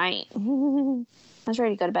 o'clock each night. I was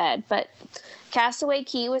ready to go to bed. But Castaway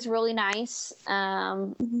Cay was really nice.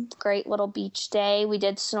 Great little beach day. We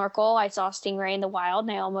did snorkel. I saw a stingray in the wild,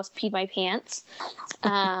 and I almost peed my pants.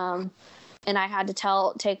 And I had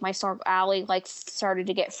to take my snorkel. Allie started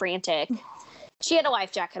to get frantic. She had a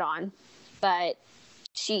life jacket on, but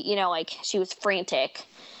she, she was frantic.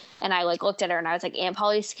 And I looked at her and I was like, Aunt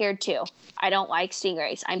Polly's scared too. I don't like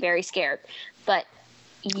stingrays. I'm very scared. But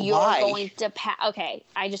you're Why? going to okay,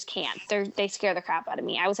 I just can't. They scare the crap out of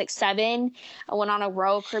me. I was like 7. I went on a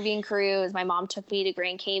Royal Caribbean cruise. My mom took me to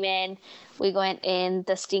Grand Cayman. We went in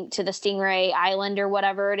to the Stingray Island or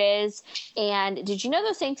whatever it is. And did you know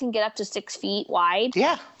those things can get up to 6 feet wide?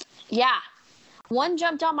 Yeah. Yeah. One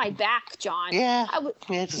jumped on my back, John. Yeah.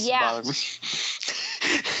 It doesn't bother me.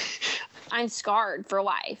 I'm scarred for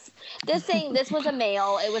life. This was a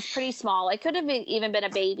male. It was pretty small. It could have even been a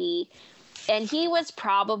baby. And he was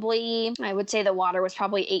probably, I would say the water was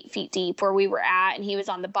probably 8 feet deep where we were at, and he was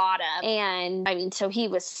on the bottom. And I mean, so he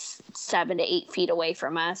was 7 to 8 feet away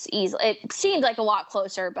from us. It seemed like a lot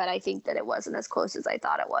closer, but I think that it wasn't as close as I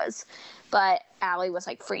thought it was. But Allie was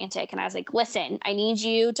like frantic, and I was like, listen, I need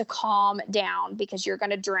you to calm down because you're going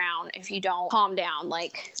to drown if you don't calm down.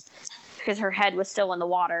 Like, because her head was still in the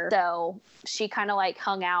water. So she kind of like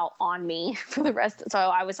hung out on me for the rest. So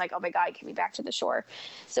I was like, oh my God, get me back to the shore.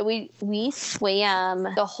 So we swam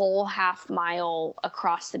the whole half mile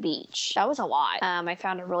across the beach. That was a lot. I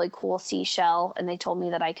found a really cool seashell, and they told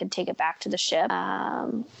me that I could take it back to the ship.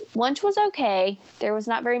 Lunch was okay. There was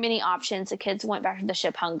not very many options. The kids went back to the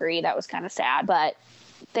ship hungry. That was kind of sad, but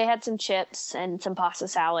they had some chips and some pasta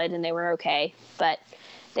salad, and they were okay. But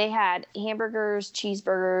they had hamburgers,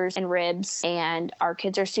 cheeseburgers, and ribs, and our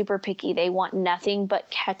kids are super picky. They want nothing but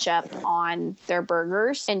ketchup on their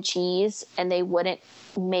burgers and cheese, and they wouldn't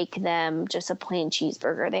make them just a plain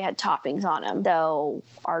cheeseburger. They had toppings on them. So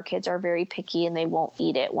our kids are very picky, and they won't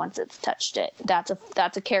eat it once it's touched it. That's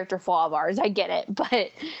a character flaw of ours. I get it,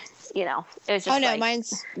 but you know, it was just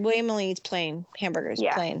mine's William only eats plain hamburgers.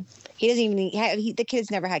 Yeah. Plain. He doesn't even eat. The kid's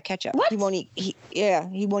never had ketchup. What? He won't eat.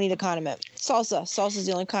 He won't eat a condiment. Salsa. Salsa's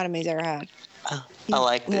the only condiment he's ever had. I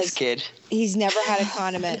like this kid. He's never had a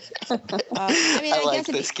condiment. I like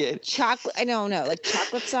this kid. Chocolate. I don't know, like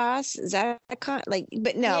chocolate sauce. Is that a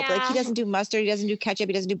but no, yeah. Like he doesn't do mustard. He doesn't do ketchup.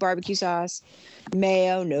 He doesn't do barbecue sauce.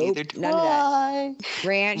 Mayo. Nope. None of that.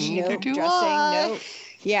 Ranch. Nope. Dressing. Nope.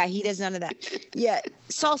 Yeah, he does none of that. Yeah,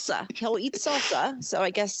 salsa. He'll eat salsa. So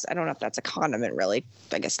I guess I don't know if that's a condiment, really.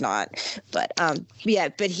 I guess not. But yeah.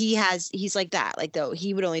 But he's like that. Like though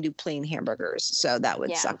he would only do plain hamburgers, so that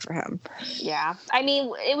would suck for him. Yeah, I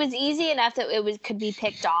mean it was easy enough that could be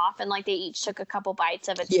picked off, and like they each took a couple bites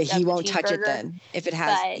of it. Yeah, he won't touch it then. If it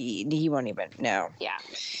has, he won't even. No. Yeah.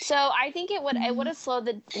 So I think it would have slowed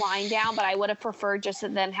the line down, but I would have preferred just to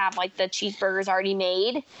then have like the cheeseburgers already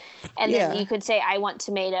made, and then you could say I want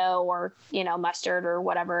tomato or mustard or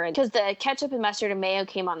whatever, because the ketchup and mustard and mayo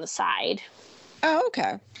came on the side. Oh,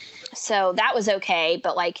 okay. So that was okay,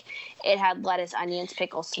 but like it had lettuce, onions,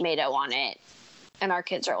 pickles, tomato on it, and our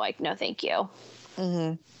kids are like, no, thank you.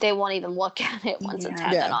 Mm-hmm. They won't even look at it once it's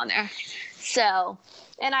had that on there. So,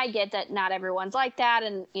 and I get that not everyone's like that,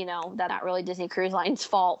 and that's not really Disney Cruise Line's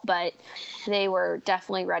fault, but they were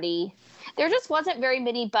definitely ready. There just wasn't very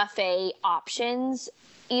many buffet options,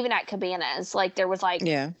 even at Cabanas. Like there was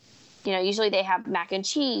usually they have mac and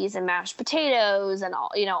cheese and mashed potatoes and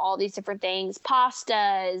all these different things,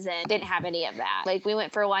 pastas, and didn't have any of that. Like we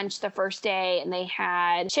went for lunch the first day and they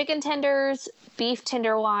had chicken tenders, beef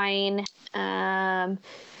tenderloin.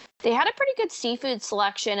 They had a pretty good seafood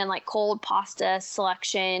selection and like cold pasta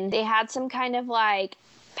selection. They had some kind of like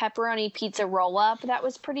pepperoni pizza roll up that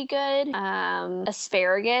was pretty good.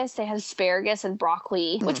 Asparagus. They had asparagus and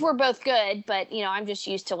broccoli, which were both good, but I'm just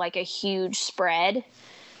used to like a huge spread.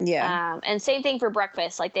 Yeah. And same thing for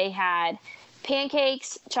breakfast. Like they had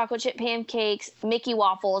pancakes, chocolate chip pancakes, Mickey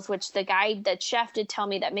waffles, which the chef did tell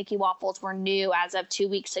me that Mickey waffles were new as of 2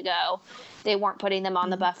 weeks ago. They weren't putting them on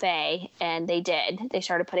the buffet, and they did. They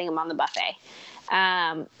started putting them on the buffet.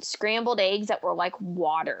 Scrambled eggs that were like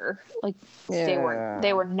water. Like they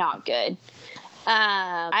were not good.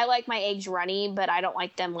 I like my eggs runny, but I don't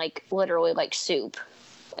like them like literally like soup.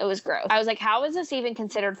 It was gross. I was like, how is this even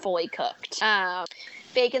considered fully cooked?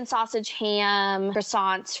 Bacon, sausage, ham,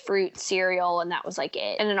 croissants, fruit, cereal, and that was like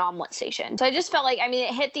it. And an omelet station. So I just felt like,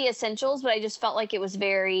 it hit the essentials, but I just felt like it was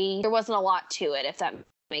there wasn't a lot to it, if that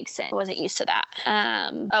makes sense. I wasn't used to that.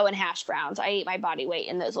 And hash browns. I ate my body weight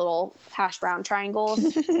in those little hash brown triangles.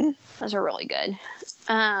 Those are really good.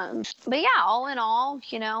 But yeah, all in all,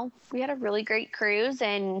 we had a really great cruise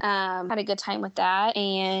and had a good time with that.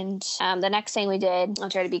 And the next thing we did, I'll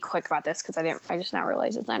try to be quick about this because I just now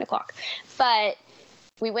realized it's 9:00. But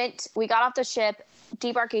we got off the ship.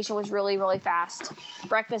 Debarkation was really, really fast.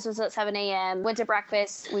 Breakfast was at 7 a.m. Went to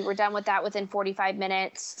breakfast. We were done with that within 45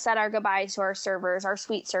 minutes. Said our goodbyes to our servers, our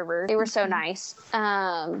sweet servers. They were so nice.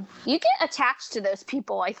 You get attached to those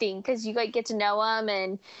people, I think, because you get to know them.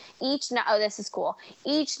 And this is cool.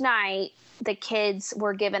 Each night, the kids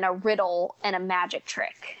were given a riddle and a magic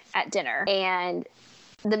trick at dinner. And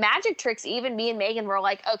the magic tricks, even me and Megan were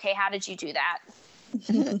like, okay, how did you do that?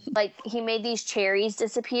 Like, he made these cherries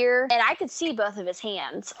disappear, and I could see both of his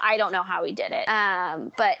hands. I don't know how he did it.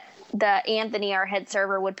 But Anthony, our head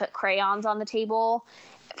server, would put crayons on the table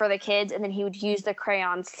for the kids, and then he would use the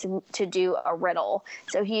crayons to do a riddle.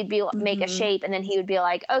 So he'd make a shape, and then he would be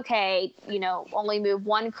like, okay, only move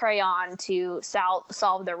one crayon to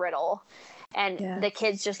solve the riddle. And the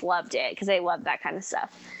kids just loved it because they love that kind of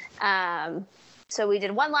stuff. So we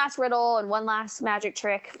did one last riddle and one last magic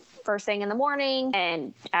trick first thing in the morning.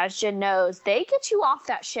 And as Jen knows, they get you off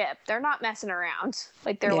that ship. They're not messing around.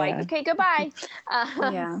 Like, they're like, okay, goodbye.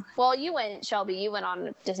 Well, you went, Shelby, you went on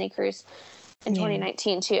a Disney cruise in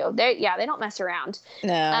 2019 too. They don't mess around.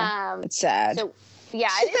 No, it's sad. So, it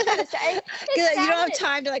is kind of sad. You don't have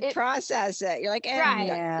time to process it. You're like, right,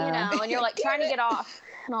 and you're like trying to get off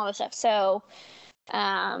and all this stuff. So,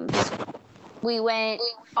 we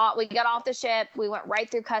got off the ship. We went right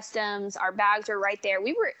through customs. Our bags were right there.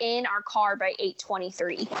 We were in our car by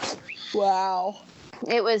 8:23. Wow.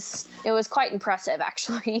 It was quite impressive,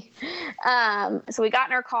 actually. So we got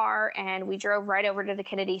in our car and we drove right over to the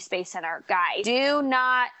Kennedy Space Center. Guys, do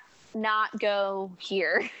not go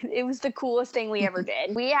here. It was the coolest thing we ever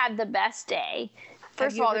did. We had the best day.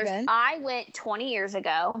 First of all, I went 20 years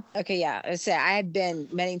ago. Okay, yeah. I had been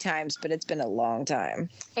many times, but it's been a long time.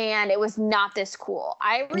 And it was not this cool.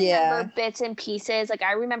 I remember bits and pieces. Like,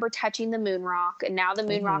 I remember touching the moon rock, and now the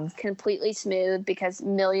moon rock is completely smooth because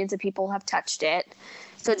millions of people have touched it.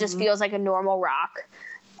 So it just feels like a normal rock.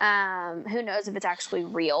 Who knows if it's actually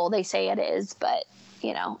real? They say it is, but,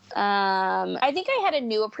 I think I had a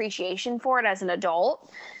new appreciation for it as an adult.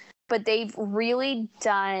 But they've really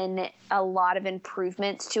done a lot of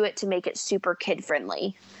improvements to it to make it super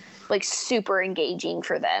kid-friendly, like super engaging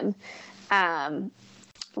for them.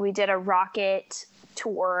 We did a rocket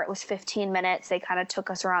tour. It was 15 minutes. They kind of took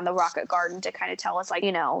us around the rocket garden to kind of tell us,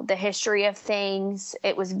 the history of things.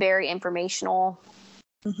 It was very informational.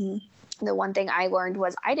 Mm-hmm. The one thing I learned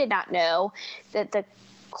was I did not know that the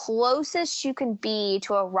closest you can be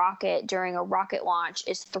to a rocket during a rocket launch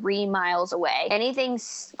is 3 miles away. Anything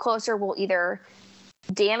closer will either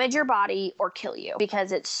damage your body or kill you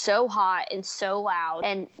because it's so hot and so loud,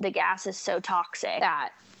 and the gas is so toxic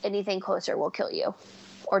that anything closer will kill you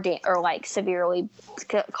or severely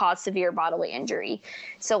cause severe bodily injury.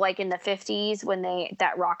 So in the 50s when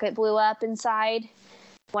that rocket blew up inside,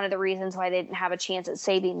 one of the reasons why they didn't have a chance at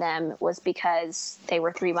saving them was because they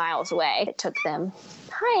were 3 miles away. It took them.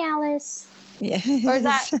 Hi, Alice. Yeah. Or is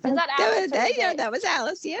that Alice? That was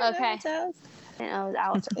Alice. Yeah. Okay. Alice. I know it was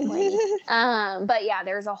Alice or Lady. But yeah,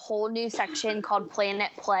 there's a whole new section called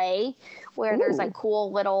Planet Play where there's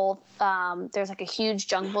cool little, there's a huge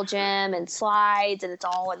jungle gym and slides, and it's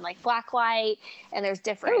all in black light, and there's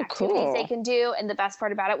different activities they can do. And the best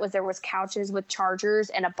part about it was there was couches with chargers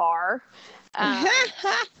and a bar.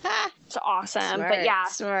 It's awesome. Smart, but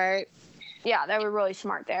smart. Yeah, they were really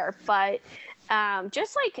smart there. But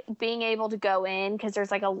just being able to go in, because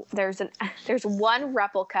there's one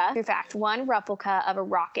replica. In fact, one replica of a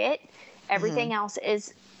rocket. Everything else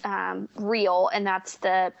is real, and that's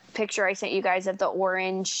the picture I sent you guys of the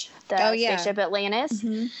orange, spaceship Atlantis.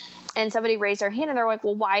 Mm-hmm. And somebody raised their hand and they're like,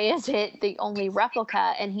 well, why is it the only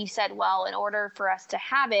replica? And he said, well, in order for us to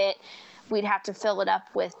have it, we'd have to fill it up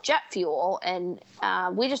with jet fuel. And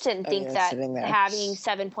we just didn't think that having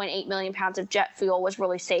 7.8 million pounds of jet fuel was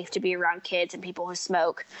really safe to be around kids and people who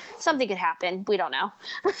smoke. Something could happen. We don't know.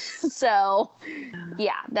 So,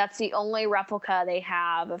 yeah, that's the only replica they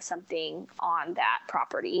have of something on that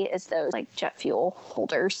property is those jet fuel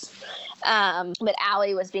holders. But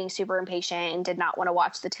Allie was being super impatient and did not want to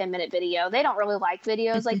watch the 10-minute video. They don't really like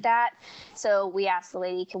videos like that. So we asked the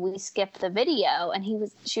lady, can we skip the video? And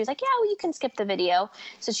she was like, yeah, well, you can skip the video.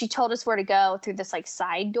 So she told us where to go through this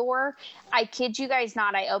side door. I kid you guys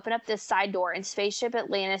not. I open up this side door and Spaceship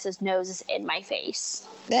Atlantis' nose is in my face.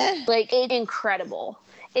 It's incredible.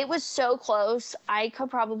 It was so close. I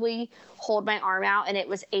could probably hold my arm out and it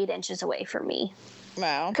was 8 inches away from me.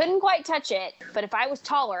 Wow. Couldn't quite touch it, but if I was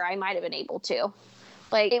taller, I might have been able to.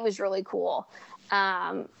 It was really cool.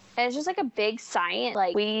 And it's just a big science.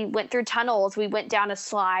 We went through tunnels. We went down a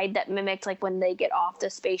slide that mimicked when they get off the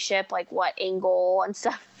spaceship, what angle and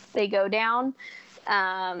stuff they go down.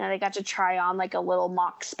 And they got to try on a little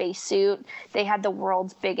mock spacesuit. They had the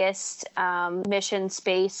world's biggest mission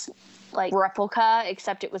space replica,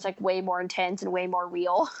 except it was way more intense and way more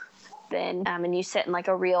real. And you sit in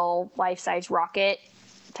a real life-size rocket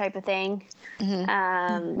type of thing.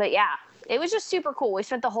 Mm-hmm. But yeah, it was just super cool. We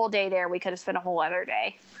spent the whole day there. We could have spent a whole other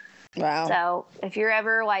day. Wow. So if you're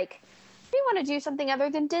ever we want to do something other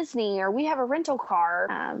than Disney, or we have a rental car,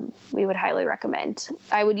 we would highly recommend.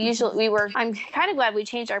 I'm kind of glad we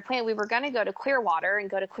changed our plan. We were going to go to Clearwater and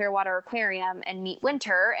go to Clearwater Aquarium and meet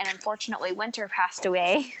Winter, and unfortunately Winter passed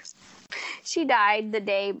away. She died the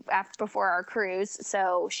day before our cruise,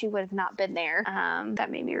 so she would have not been there.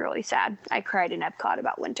 That made me really sad. I cried in Epcot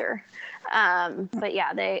about Winter. But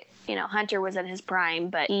yeah, Hunter was in his prime,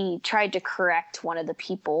 but he tried to correct one of the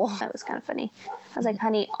people. That was kind of funny. I was like,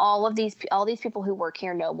 honey, all these people who work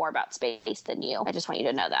here know more about space than you. I just want you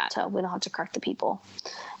to know that. So we don't have to correct the people.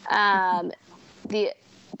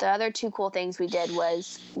 The other two cool things we did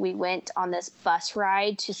was we went on this bus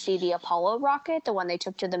ride to see the Apollo rocket, the one they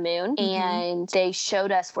took to the moon, and they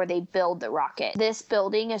showed us where they build the rocket. This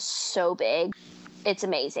building is so big. It's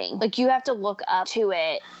amazing. Like, you have to look up to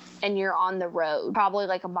it and you're on the road, probably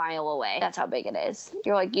like a mile away. That's how big it is.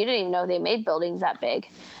 You're like, you didn't even know they made buildings that big.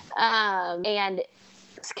 And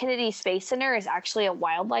Kennedy Space Center is actually a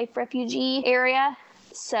wildlife refugee area.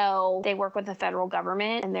 So they work with the federal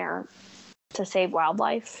government, and they're to save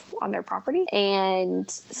wildlife on their property.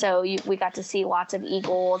 And so we got to see lots of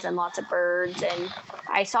eagles and lots of birds. And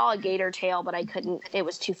I saw a gator tail, but I couldn't, it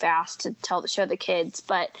was too fast to show the kids.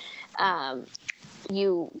 But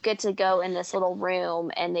you get to go in this little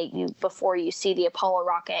room, and before you see the Apollo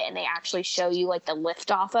rocket, and they actually show you like the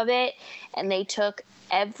liftoff of it. And they took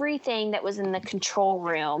everything that was in the control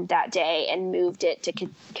room that day and moved it to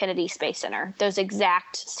Kennedy Space Center, those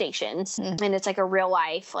exact stations. And it's like a real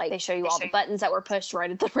life, like they show you all the buttons that were pushed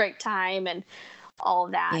right at the right time and all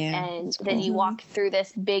of that. Yeah. And then you walk through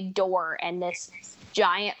this big door, and this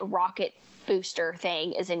giant rocket booster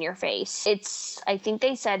thing is in your face. I think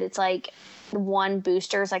they said it's like one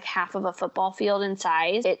booster is like half of a football field in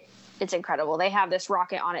size. It's incredible. They have this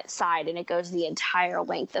rocket on its side, and it goes the entire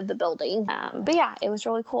length of the building. But yeah, it was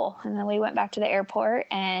really cool. And then we went back to the airport,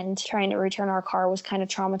 and trying to return our car was kind of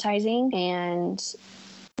traumatizing. And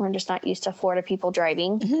we're just not used to Florida people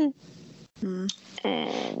driving.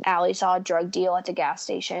 And Allie saw a drug deal at the gas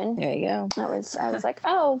station. There you go. I was like,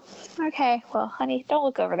 oh, okay. Well, honey, don't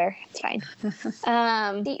look over there. It's fine.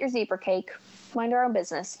 Eat your zebra cake. Mind our own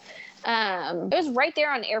business. It was right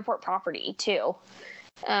there on airport property too.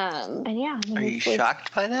 And yeah. Are you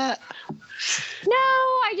shocked by that? No,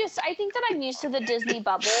 I think that I'm used to the Disney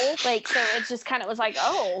bubble. Like, so it's just kind of was like,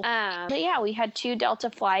 oh. But yeah, we had 2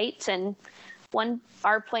 Delta flights, and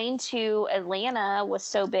our plane to Atlanta was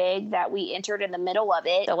so big that we entered in the middle of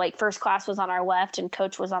it. So like first class was on our left and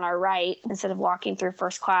coach was on our right instead of walking through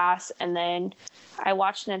first class. And then I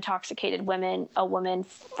watched a woman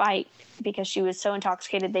fight because she was so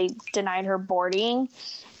intoxicated. They denied her boarding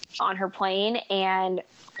on her plane, and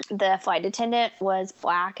the flight attendant was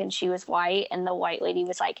black and she was white, and the white lady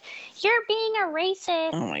was like, "You're being a racist."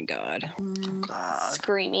 Oh my God.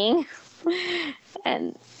 Screaming.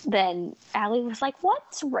 And then Allie was like,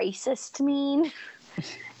 "What's racist mean?"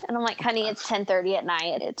 And I'm like, "Honey, it's 10:30 at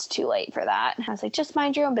night. It's too late for that." I was like, "Just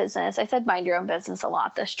mind your own business." I said mind your own business a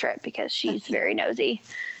lot this trip because she's very nosy.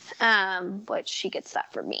 Which she gets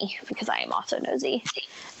that from me because I am also nosy.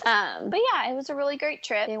 But yeah, it was a really great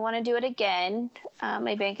trip. They want to do it again.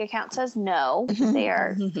 My bank account says no. They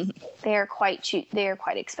are quite cheap. They are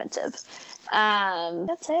quite expensive.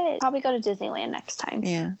 That's it. Probably go to Disneyland next time.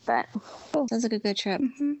 Yeah. But sounds like a good trip.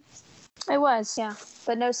 It was, yeah.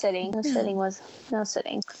 But no sitting. No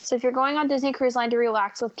sitting. So if you're going on Disney Cruise Line to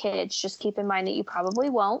relax with kids, just keep in mind that you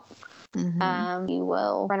probably won't. You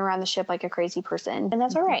will run around the ship like a crazy person, and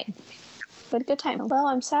that's all right. But a good time. Well,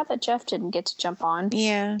 I'm sad that Jeff didn't get to jump on.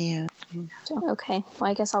 Yeah. So, okay.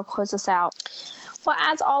 Well, I guess I'll close this out. Well,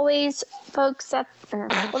 as always, folks, that's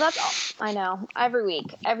all. I know. Every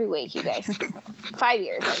week, you guys. 5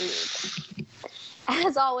 years, every week.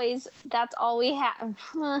 As always, that's all we have.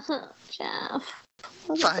 Jeff.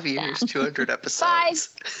 5 years, 200 episodes.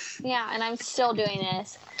 5. Yeah, and I'm still doing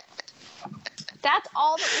this. That's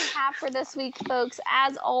all that we have for this week, folks.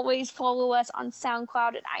 As always, follow us on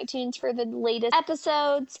SoundCloud and iTunes for the latest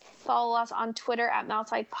episodes. Follow us on Twitter at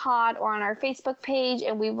MouseWidePod or on our Facebook page,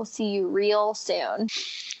 and we will see you real soon.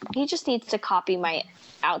 He just needs to copy my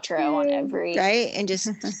outro on every... Right? And just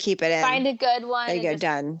keep it in. Find a good one. There you go,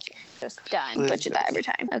 done. Just done. Butcher that every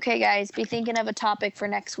time. Okay, guys, be thinking of a topic for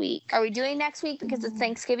next week. Are we doing next week because it's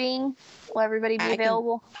Thanksgiving? Will everybody be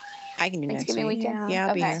available? I can do Thanksgiving next week. Weekend?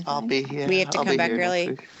 Yeah, I'll be here. We have to come back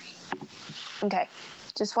early. Okay.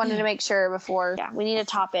 Just wanted to make sure before. Yeah, we need a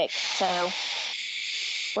topic. So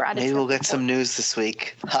we're out of Maybe we'll get some news this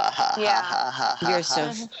week. Yeah. You're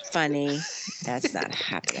so funny. That's not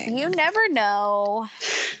happening. You never know.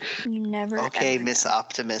 You never. Okay, Miss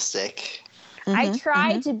Optimistic. I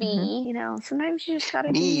try to be, you know, sometimes you just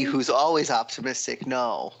gotta Me, be. who's always optimistic,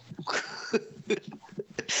 no.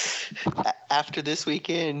 After this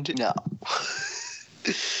weekend, no.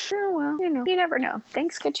 Oh, well, you know, you never know.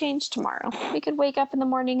 Things could change tomorrow. We could wake up in the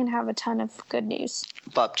morning and have a ton of good news.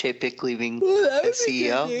 Bob Chapek leaving as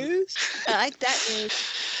CEO. I like that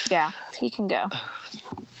news. Yeah, he can go.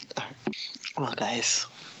 Well, guys,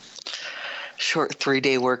 short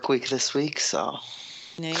 3-day work week this week, so.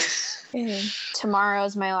 Nice.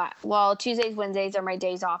 Tomorrow's my last. Well, Tuesdays, Wednesdays are my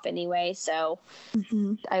days off anyway, so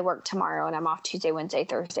I work tomorrow and I'm off Tuesday, Wednesday,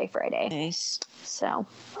 Thursday, Friday. Nice. So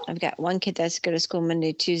I've got one kid that's go to school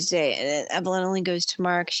Monday, Tuesday, and then Evelyn only goes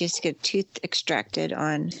tomorrow because she has to get a tooth extracted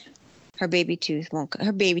on her baby tooth.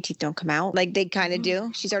 Her baby teeth don't come out like they kind of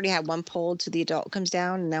do. She's already had one pulled, so the adult comes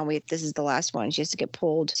down, and now this is the last one. She has to get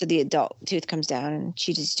pulled, so the adult tooth comes down, and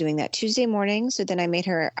she's just doing that Tuesday morning. So then I made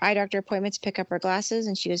her eye doctor appointment to pick up her glasses,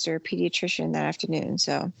 and she goes to her pediatrician that afternoon.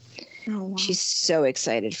 So she's so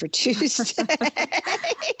excited for Tuesday.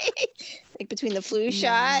 Like between the flu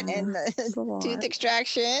shot and the tooth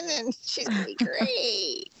extraction, and she's gonna be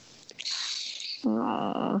great.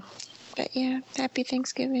 Aww. But yeah, happy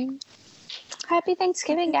Thanksgiving. Happy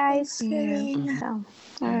Thanksgiving, guys. Yeah. So,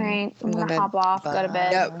 all right. I'm going to hop off, go to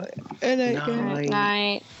bed. Yep. Good night.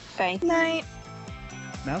 Night. Bye. Night.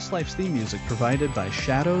 Mouse Life's theme music provided by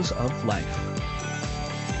Shadows of Life.